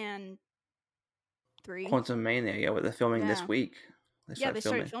Ant-Man 3. Quantumania, yeah, what they're filming this Yeah. week. They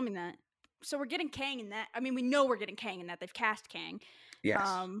started filming that. So we're getting Kang in that. I mean, we know we're getting Kang in that. They've cast Kang. Yes.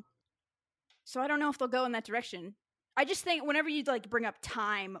 So I don't know if they'll go in that direction. I just think whenever you like bring up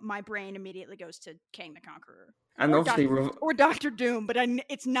time, my brain immediately goes to Kang the Conqueror. And or obviously... or Doctor Doom, but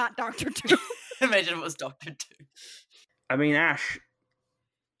it's not Doctor Doom. Imagine it was Doctor Doom. I mean, Ash,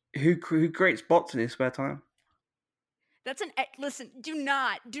 who creates bots in his spare time? That's listen. Do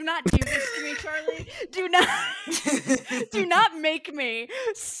not do this to me, Charlie. Do not make me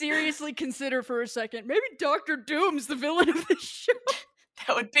seriously consider for a second. Maybe Doctor Doom's the villain of this show.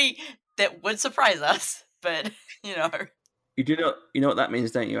 That would surprise us, but you know. You know what that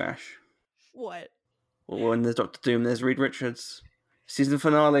means, don't you, Ash? What? Well, when there's Doctor Doom, there's Reed Richards. Season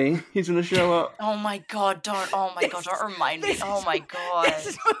finale. He's gonna show up. Oh my god! Don't remind me. Oh my god! This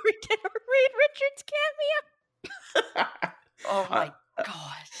is where we get a Reed Richards cameo. Oh my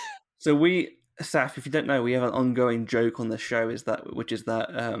god! So Saf, if you don't know, we have an ongoing joke on the show, which is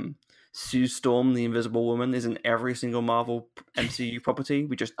that Sue Storm, the Invisible Woman, is in every single Marvel MCU proproperty.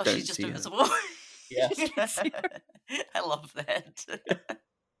 We just don't she's just see invisible. her. Yeah. I love that.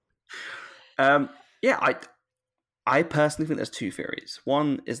 Yeah, I personally think there's two theories.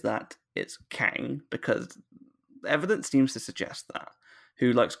 One is that it's Kang, because evidence seems to suggest that,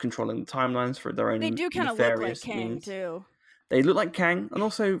 who likes controlling the timelines for their own They do kind of look like nefarious Kang means. too. They look like Kang, and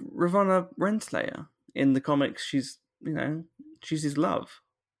also Ravonna Renslayer. In the comics, she's his love.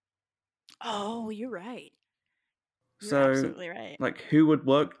 Oh, you're right. You're absolutely right. Like, who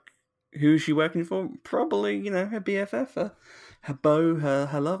is she working for? Probably, her BFF, her beau,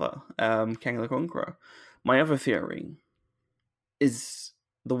 her lover, Kang the Conqueror. My other theory is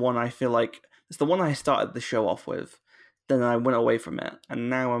the one I feel like it's the one I started the show off with, then I went away from it, and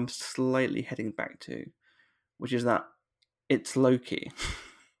now I'm slightly heading back to, which is that it's Loki.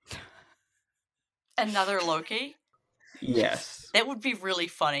 Another Loki? Yes. That would be really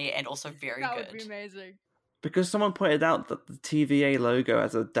funny and also very good. That would be amazing. Because someone pointed out that the TVA logo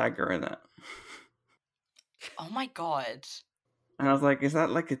has a dagger in it. Oh my god. And I was like, is that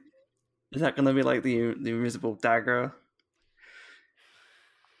going to be like the invisible dagger?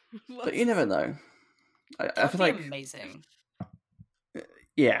 But you never know. I feel like amazing.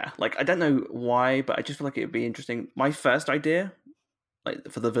 Yeah, like I don't know why, but I just feel like it would be interesting. My first idea, like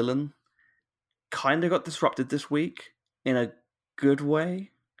for the villain, kind of got disrupted this week in a good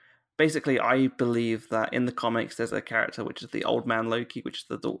way. Basically, I believe that in the comics there's a character which is the old man Loki, which is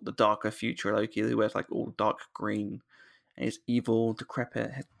the darker future Loki who wears like all dark green and he's evil,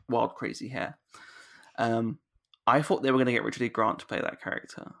 decrepit, wild, crazy hair. I thought they were going to get Richard E. Grant to play that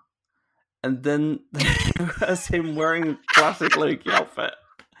character. And then there's him wearing classic Loki outfit.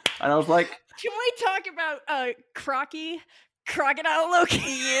 And I was like... Can we talk about Crocodile Loki?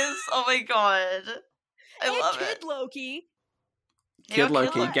 Yes, oh my god. I love Kid it. Loki. Kid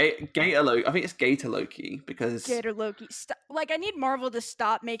Loki, Gator Loki. I think it's Gator Loki because... Gator Loki. I need Marvel to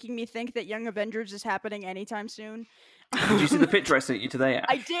stop making me think that Young Avengers is happening anytime soon. Did you see the picture I sent you today, Ash?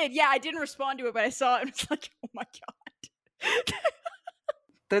 I did, yeah. I didn't respond to it, but I saw it and it's like, oh my god.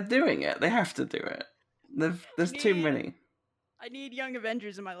 They're doing it. They have to do it. There's too many. I need Young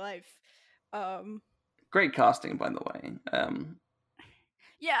Avengers in my life. Great casting, by the way.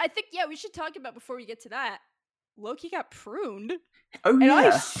 Yeah, I think we should talk about before we get to that. Loki got pruned. Oh and yeah. I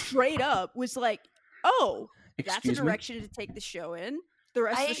straight up was like, oh, that's Excuse a me? direction to take the show in. The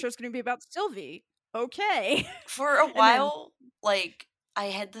rest of the show's going to be about Sylvie. Okay. For a while, I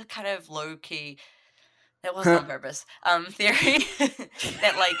had the kind of low-key, that wasn't on purpose, theory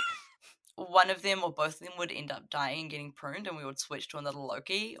that, one of them or both of them would end up dying and getting pruned and we would switch to another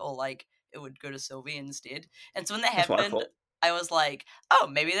Loki, or, it would go to Sylvie instead. And so when that That's what I happened, thought. I was like, oh,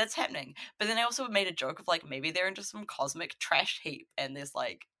 maybe that's happening. But then I also made a joke of like, maybe they're into some cosmic trash heap, and there's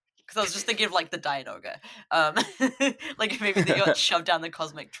like, because I was just thinking of like the Dianoga, like maybe they got shoved down the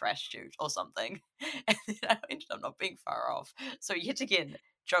cosmic trash chute or something, and then I ended up not being far off. So yet again,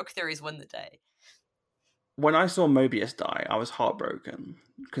 joke theories win the day. When I saw Mobius die, I was heartbroken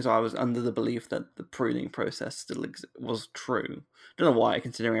because I was under the belief that the pruning process still was true. Don't know why,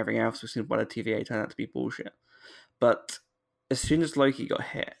 considering everything else we've seen by the TVA turned out to be bullshit. But as soon as Loki got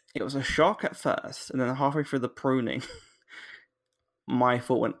hit, it was a shock at first, and then halfway through the pruning, my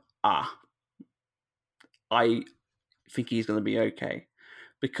thought went, I think he's going to be okay.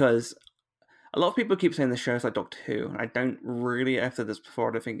 Because a lot of people keep saying the show's like Doctor Who, and I don't really, after this before,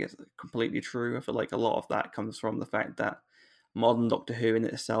 I don't think it's completely true. I feel like a lot of that comes from the fact that modern Doctor Who in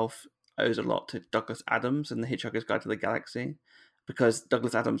itself owes a lot to Douglas Adams and The Hitchhiker's Guide to the Galaxy. Because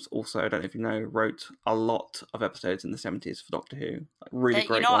Douglas Adams also, I don't know if you know, wrote a lot of episodes in the 70s for Doctor Who. Like really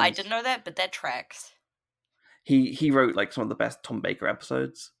great ones. I didn't know that, but that tracks. He wrote like some of the best Tom Baker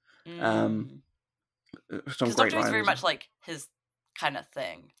episodes. Some Because great Doctor Who's lines. very much like his kind of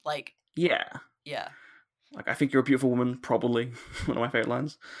thing. Like, yeah. Like, I think you're a beautiful woman, probably one of my favorite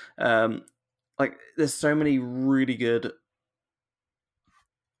lines. Like, there's so many really good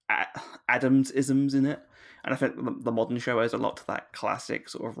Adams-isms in it, and I think the modern show owes a lot to that classic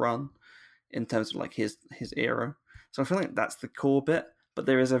sort of run in terms of like his era. So I feel like that's the core bit. But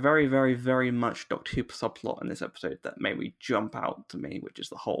there is a very, very, very much Doctor Who subplot in this episode that made me jump out to me, which is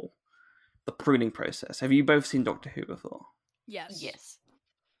the pruning process. Have you both seen Doctor Who before? Yes.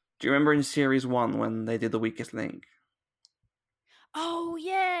 Do you remember in series 1 when they did the weakest link? Oh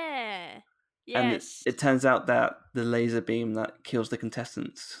yeah. And Yes. it turns out that the laser beam that kills the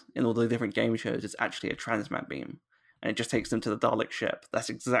contestants in all the different game shows is actually a transmat beam. And it just takes them to the Dalek ship. That's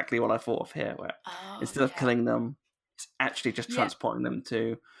exactly what I thought of here, where instead of killing them, it's actually just transporting them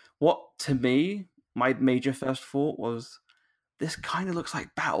to what, to me, my major first thought was, this kind of looks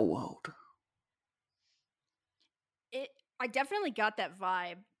like Battleworld. I definitely got that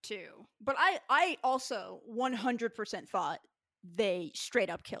vibe too. But I also 100% thought they straight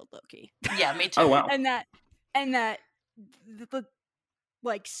up killed Loki. Yeah, me too. Oh wow. and that the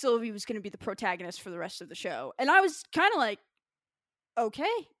like Sylvie was going to be the protagonist for the rest of the show. And I was kind of like, okay,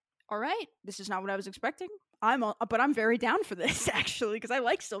 all right, this is not what I was expecting. But I'm very down for this actually, because I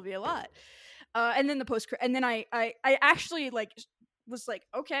like Sylvie a lot. And then I actually like was like,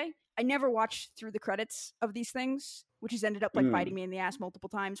 okay. I never watched through the credits of these things, which has ended up like biting me in the ass multiple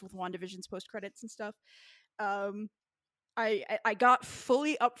times with WandaVision's post credits and stuff. I got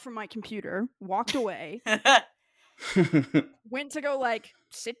fully up from my computer, walked away, went to go like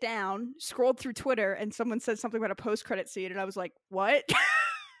sit down, scrolled through Twitter, and someone said something about a post credit scene, and I was like, "What?"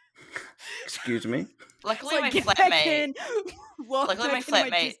 Excuse me. Luckily, so my flatmate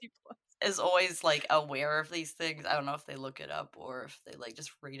Plus. is always like aware of these things. I don't know if they look it up or if they like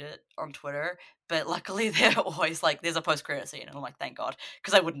just read it on Twitter, but luckily they're always like, there's a post-credit scene, and I'm like, thank God,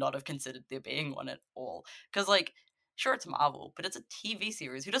 because I would not have considered there being one at all. Because like, sure, it's Marvel, but it's a TV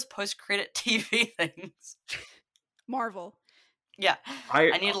series. Who does post-credit TV things? Marvel. Yeah,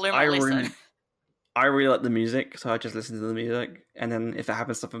 I need to learn my lesson. I really like the music, so I just listen to the music, and then if it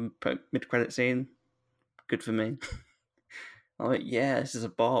happens to put mid-credit scene, good for me. I'm like, yeah, this is a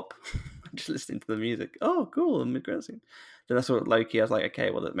bop. I'm just listening to the music. Oh, cool, mid-credit scene. Then I saw Loki, I was like,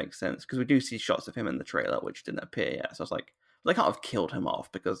 okay, well, that makes sense, because we do see shots of him in the trailer, which didn't appear yet, so I was like, they can't have killed him off,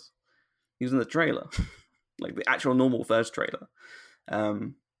 because he was in the trailer. Like, the actual normal first trailer.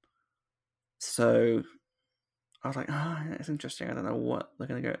 So I was like, it's interesting. I don't know what they're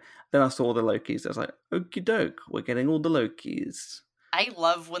going to go. Then I saw the Lokis. I was like, okie doke, we're getting all the Lokis. I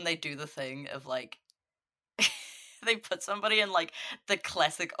love when they do the thing of like, they put somebody in like the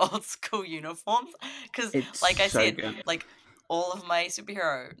classic old school uniforms. Because, like I said, like all of my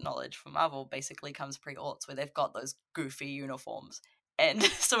superhero knowledge from Marvel basically comes pre-aughts, where they've got those goofy uniforms. And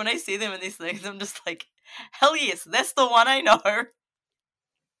so when I see them in these things, I'm just like, hell yes, that's the one I know.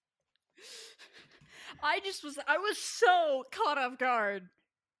 I was so caught off guard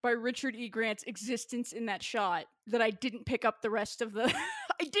by Richard E. Grant's existence in that shot that I didn't pick up the rest of the...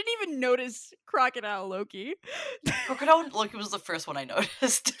 I didn't even notice Crocodile Loki. Crocodile Loki was the first one I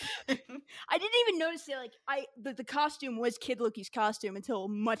noticed. I didn't even notice that, like, the costume was Kid Loki's costume until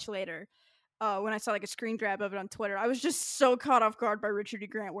much later. When I saw like a screen grab of it on Twitter. I was just so caught off guard by Richard E.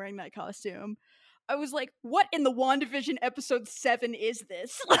 Grant wearing that costume. I was like, what in the WandaVision episode 7 is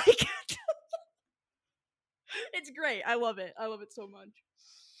this? Like... It's great. I love it. I love it so much.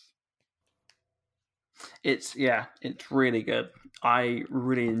 It's really good. I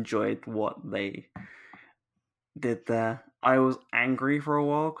really enjoyed what they did there. I was angry for a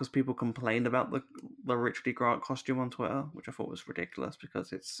while because people complained about the Richard E. Grant costume on Twitter, which I thought was ridiculous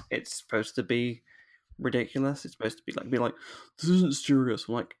because it's supposed to be ridiculous. It's supposed to be like this isn't serious.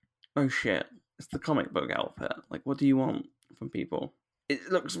 I'm like, oh shit, it's the comic book outfit. Like, what do you want from people?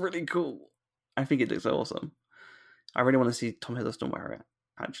 It looks really cool. I think it looks awesome. I really want to see Tom Hiddleston wear it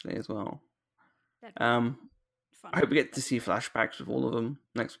actually as well. That'd be Um, fun. I hope we get to see flashbacks with all of them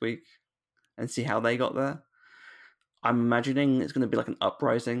next week and see how they got there. I'm imagining it's going to be like an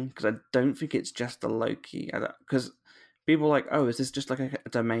uprising because I don't think it's just a Loki. Because people are like, oh, is this just like a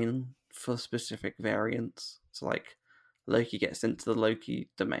domain for specific variants? So like Loki gets sent to the Loki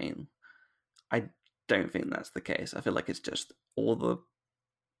domain. I don't think that's the case. I feel like it's just all the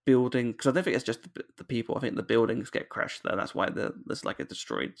building, because I don't think it's just the people. I think the buildings get crashed there. That's why there's like a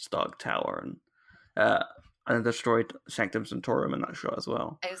destroyed Stark Tower and a destroyed Sanctum Sanctorum in that shot as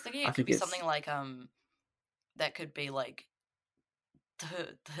well. I was thinking it could be something like that could be like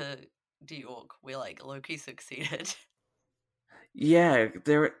the New York where like Loki succeeded. Yeah,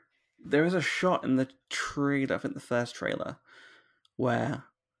 there is a shot in the trailer, I think the first trailer, where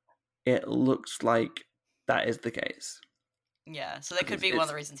it looks like that is the case. Yeah, so that could be one of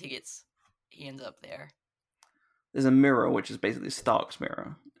the reasons he ends up there. There's a mirror, which is basically Stark's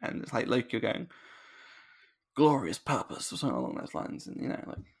mirror, and it's like Loki going, glorious purpose, or something along those lines, and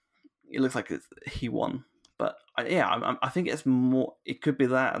like it looks like he won. But I think it's more. It could be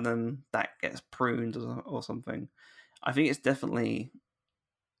that, and then that gets pruned or something. I think it's definitely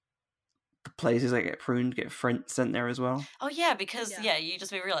the places that get pruned get sent there as well. Oh yeah, because you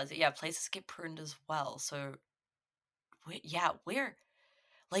just realize that places get pruned as well. So where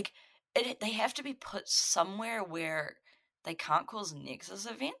like they have to be put somewhere where they can't cause Nexus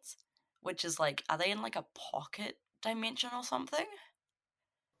events, which is like, are they in like a pocket dimension or something?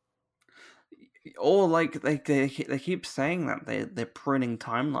 Or like they keep saying that they're pruning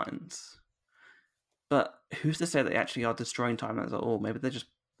timelines, but who's to say they actually are destroying timelines at all? Maybe they just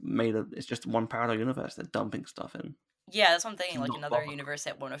it's just one parallel universe they're dumping stuff in. Yeah, that's one thing. Like another universe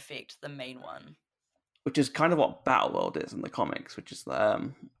that won't affect the main one, which is kind of what Battleworld is in the comics, which is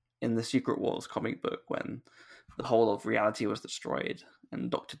in the Secret Wars comic book when the whole of reality was destroyed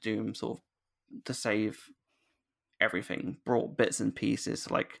and Doctor Doom sort of, to save everything, brought bits and pieces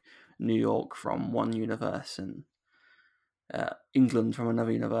like New York from one universe and England from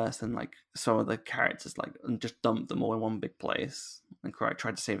another universe, and like some of the characters and just dumped them all in one big place and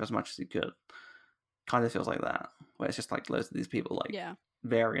tried to save as much as he could. Kind of feels like that, where it's just like loads of these people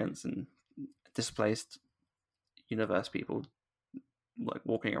variants and displaced universe people like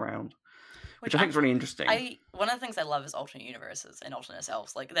walking around, which I think is really interesting. One of the things I love is alternate universes and alternate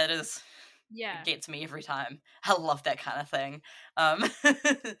selves. Like that is it gets me every time. I love that kind of thing.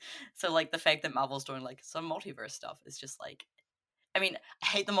 So like the fact that Marvel's doing like some multiverse stuff is just like, I mean, I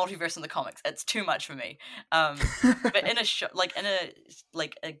hate the multiverse in the comics. It's too much for me. But in a show, like in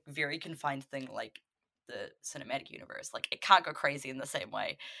a very confined thing like the cinematic universe, like it can't go crazy in the same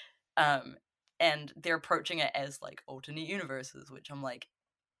way. And they're approaching it as like alternate universes, which I'm like,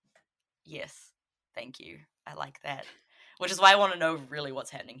 yes, thank you. I like that. Which is why I want to know really what's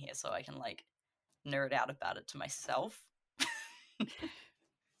happening here, so I can like nerd out about it to myself.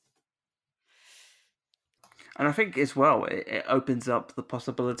 And I think as well, it opens up the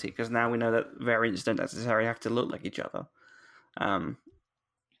possibility, because now we know that variants don't necessarily have to look like each other.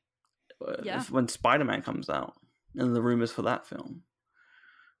 When Spider-Man comes out, and the rumors for that film,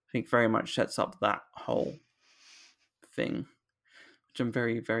 I think very much sets up that whole thing, which I'm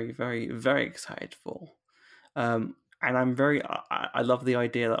very, very, very, very excited for. And I love the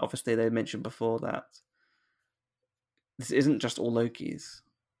idea that obviously they mentioned before that this isn't just all Lokis.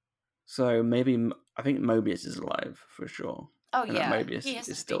 So maybe, I think Mobius is alive for sure. Oh, and yeah. Mobius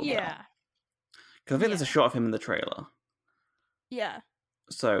is still there. Yeah. Because I think there's a shot of him in the trailer. Yeah.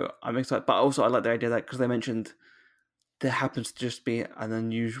 So I'm excited. But also I like the idea that, because they mentioned there happens to just be an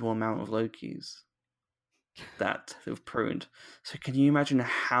unusual amount of Lokis that have pruned. So can you imagine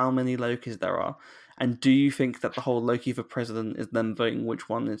how many Lokis there are? And do you think that the whole Loki for president is them voting which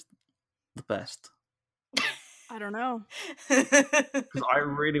one is the best? I don't know. Because I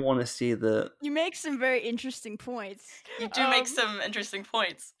really want to see You make some very interesting points. You do make some interesting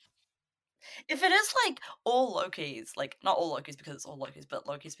points. If it is like all Lokis, like not all Lokis because it's all Lokis, but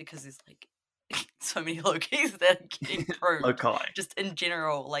Lokis because there's like so many Lokis that are getting pruned. Loki. Just in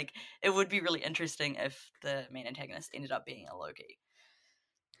general, like it would be really interesting if the main antagonist ended up being a Loki.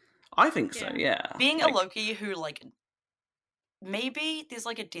 I think so, yeah. Being a Loki who like maybe there's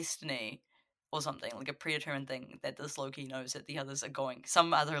like a destiny or something, like a predetermined thing that this Loki knows that the others are going.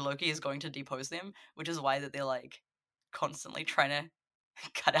 Some other Loki is going to depose them, which is why that they're like constantly trying to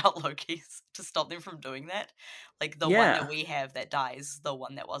cut out Lokis to stop them from doing that. Like the one Yeah. that we have that dies, the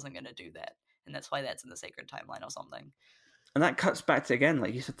one that wasn't going to do that, and that's why that's in the sacred timeline or something. And that cuts back to, again,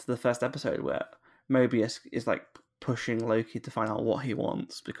 like you said, to the first episode where Mobius is like pushing Loki to find out what he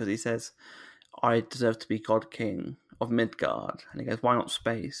wants, because he says, I deserve to be God King of Midgard. And he goes, why not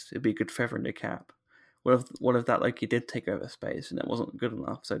space? It'd be a good feather in your cap. What if that Loki did take over space and it wasn't good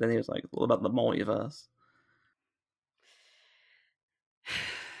enough? So then he was like, what about the multiverse?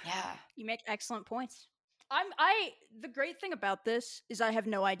 Yeah. You make excellent points. The great thing about this is I have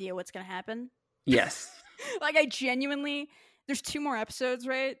no idea what's gonna happen. Yes. Like I genuinely, there's 2 more episodes,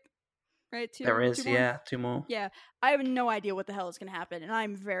 right? Right? There is, 2 more? yeah, 2 more. Yeah, I have no idea what the hell is going to happen, and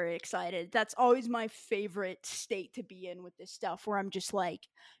I'm very excited. That's always my favorite state to be in with this stuff, where I'm just like,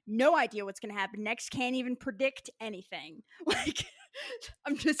 no idea what's going to happen next, can't even predict anything. Like,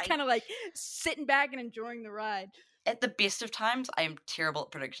 I'm just kind of like sitting back and enjoying the ride. At the best of times, I am terrible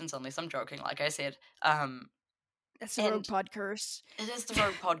at predictions, unless I'm joking, like I said. That's the Rogue and Pod curse. It is the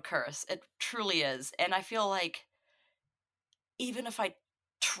Rogue Pod curse. It truly is. And I feel like even if I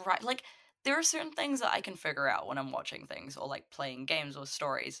try, like, there are certain things that I can figure out when I'm watching things or like playing games or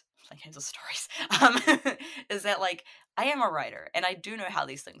stories. Playing games or stories. Is that like I am a writer and I do know how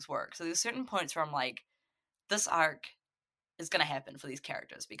these things work. So there's certain points where I'm like, this arc is gonna happen for these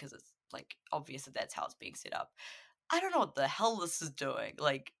characters because it's like obvious that that's how it's being set up. I don't know what the hell this is doing.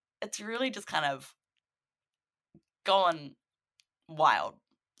 Like, it's really just kind of going wild.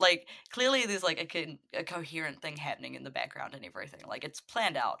 Like, clearly there's like a coherent thing happening in the background and everything. Like, it's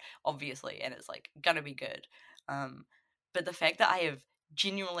planned out, obviously, and it's like gonna be good. But the fact that I have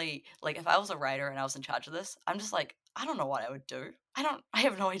genuinely, like, if I was a writer and I was in charge of this, I'm just like, I don't know what I would do. I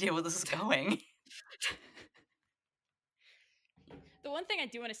have no idea where this is going. The one thing I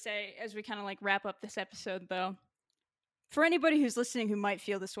do want to say as we kind of like wrap up this episode, though, for anybody who's listening who might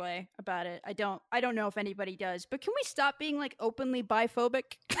feel this way about it, I don't know if anybody does, but can we stop being like openly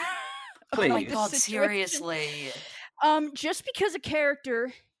biphobic? Please. Oh my this god, situation? seriously. Just because a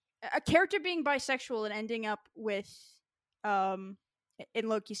character being bisexual and ending up with, in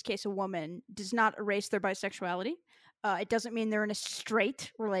Loki's case, a woman, does not erase their bisexuality. It doesn't mean they're in a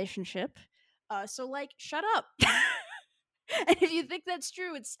straight relationship. So, like, shut up. And if you think that's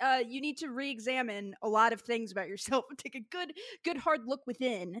true, it's you need to re-examine a lot of things about yourself and take a good hard look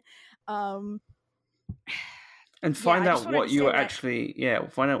within. And find I just out wanted what to you say were that. actually,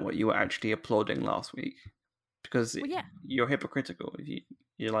 find out what you were actually applauding last week, because Well, yeah. you're hypocritical. If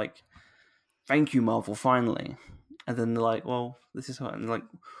you're like, thank you, Marvel, finally, and then they're like, well, this is what, and they're like,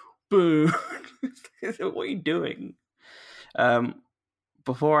 boo, what are you doing?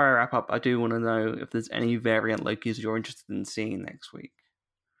 Before I wrap up, I do want to know if there's any variant Lokis you're interested in seeing next week,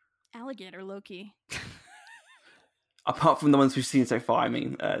 Alligator Loki. apart from the ones we've seen so far. I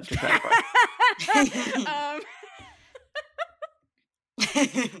mean, just clarify.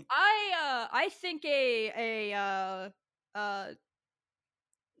 I think a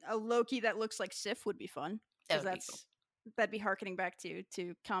Loki that looks like Sif would be fun, That because would be cool. that'd be harkening back to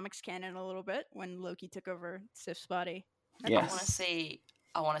comics canon a little bit when Loki took over Sif's body. Yes.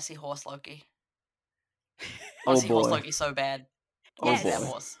 I want to see Horse Loki. I Oh want to see Horse boy. Loki so bad. Oh Yes. That boy.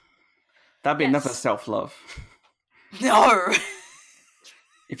 horse. That'd be another Yes. self-love. No.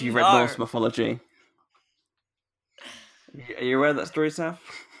 If you read No. Norse mythology. Are you aware of that story, Seth?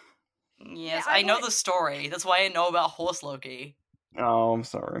 Yes, I I know want- the story. That's why I know about Horse Loki. Oh, I'm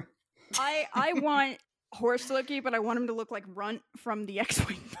sorry. I want Horse Loki, but I want him to look like Runt from the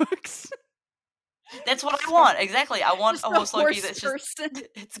X-Wing books. That's what I want. Exactly. I want Just a a horse Loki horse that's just person.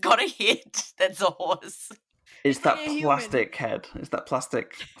 it's got a head that's a horse. It's that like a human. plastic head. It's that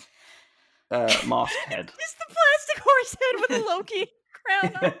plastic mask head. It's the plastic horse head with a Loki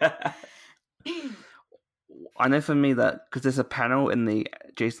crown on. I know for me that, because there's a panel in the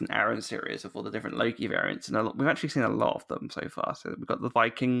Jason Aaron series of all the different Loki variants, and we've actually seen a lot of them so far. So we've got the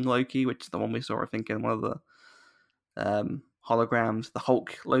Viking Loki, which is the one we saw, I think, in one of the holograms, the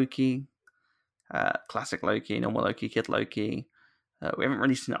Hulk Loki, classic Loki, normal Loki, Kid Loki. We haven't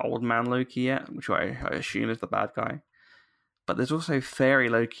really seen Old Man Loki yet, which I assume is the bad guy. But there's also Fairy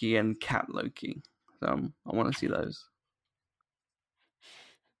Loki and Cat Loki. So I want to see those.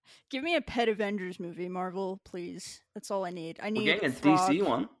 Give me a Pet Avengers movie, Marvel, please. That's all I need. I We're need getting a Frog. DC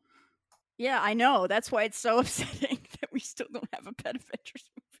one. Yeah, I know. That's why it's so upsetting that we still don't have a Pet Avengers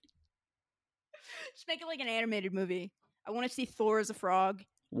movie. Just make it like an animated movie. I want to see Thor as a frog,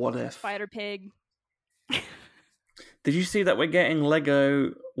 What if? Spider Pig. Did you see that we're getting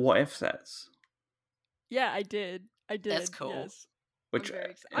Lego What If sets? Yeah, I did. That's cool. Yes. Which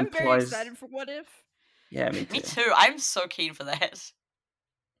I'm very implies, excited for What If. yeah, me Me too. too. I'm so keen for that.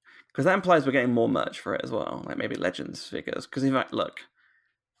 Because that implies we're getting more merch for it as well, like maybe Legends figures. Because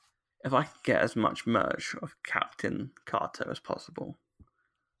if I can get as much merch of Captain Carter as possible,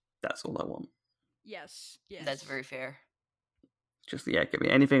 that's all I want. Yes. Yes. That's very fair. Just give me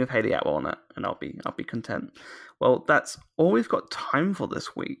anything with Haley Atwell on it, and I'll be content. Well, that's all we've got time for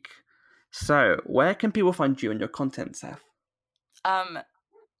this week. So, where can people find you and your content, Seth?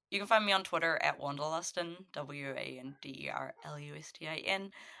 You can find me on Twitter at Wanderlustin,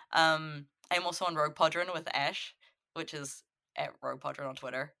 WANDERLUSTIN. I'm also on Rogue Podron with Ash, which is at Rogue Podron on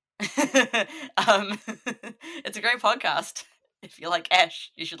Twitter. It's a great podcast. If you like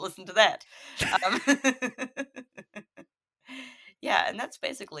Ash, you should listen to that. Yeah, and that's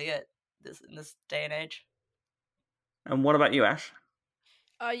basically it in this day and age. And what about you, Ash?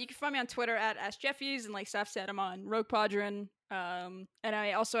 You can find me on Twitter at AskJeffies, and like Seth said, I'm on Rogue Podron. And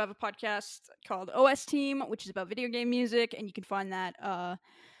I also have a podcast called OS Team, which is about video game music, and you can find that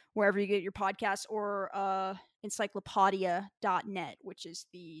wherever you get your podcasts, or encyclopedia.net, which is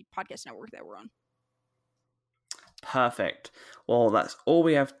the podcast network that we're on. Perfect. Well, that's all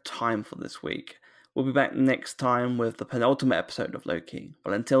we have time for this week. We'll be back next time with the penultimate episode of Loki.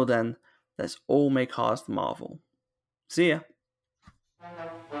 But until then, let's all make ours the Marvel. See ya.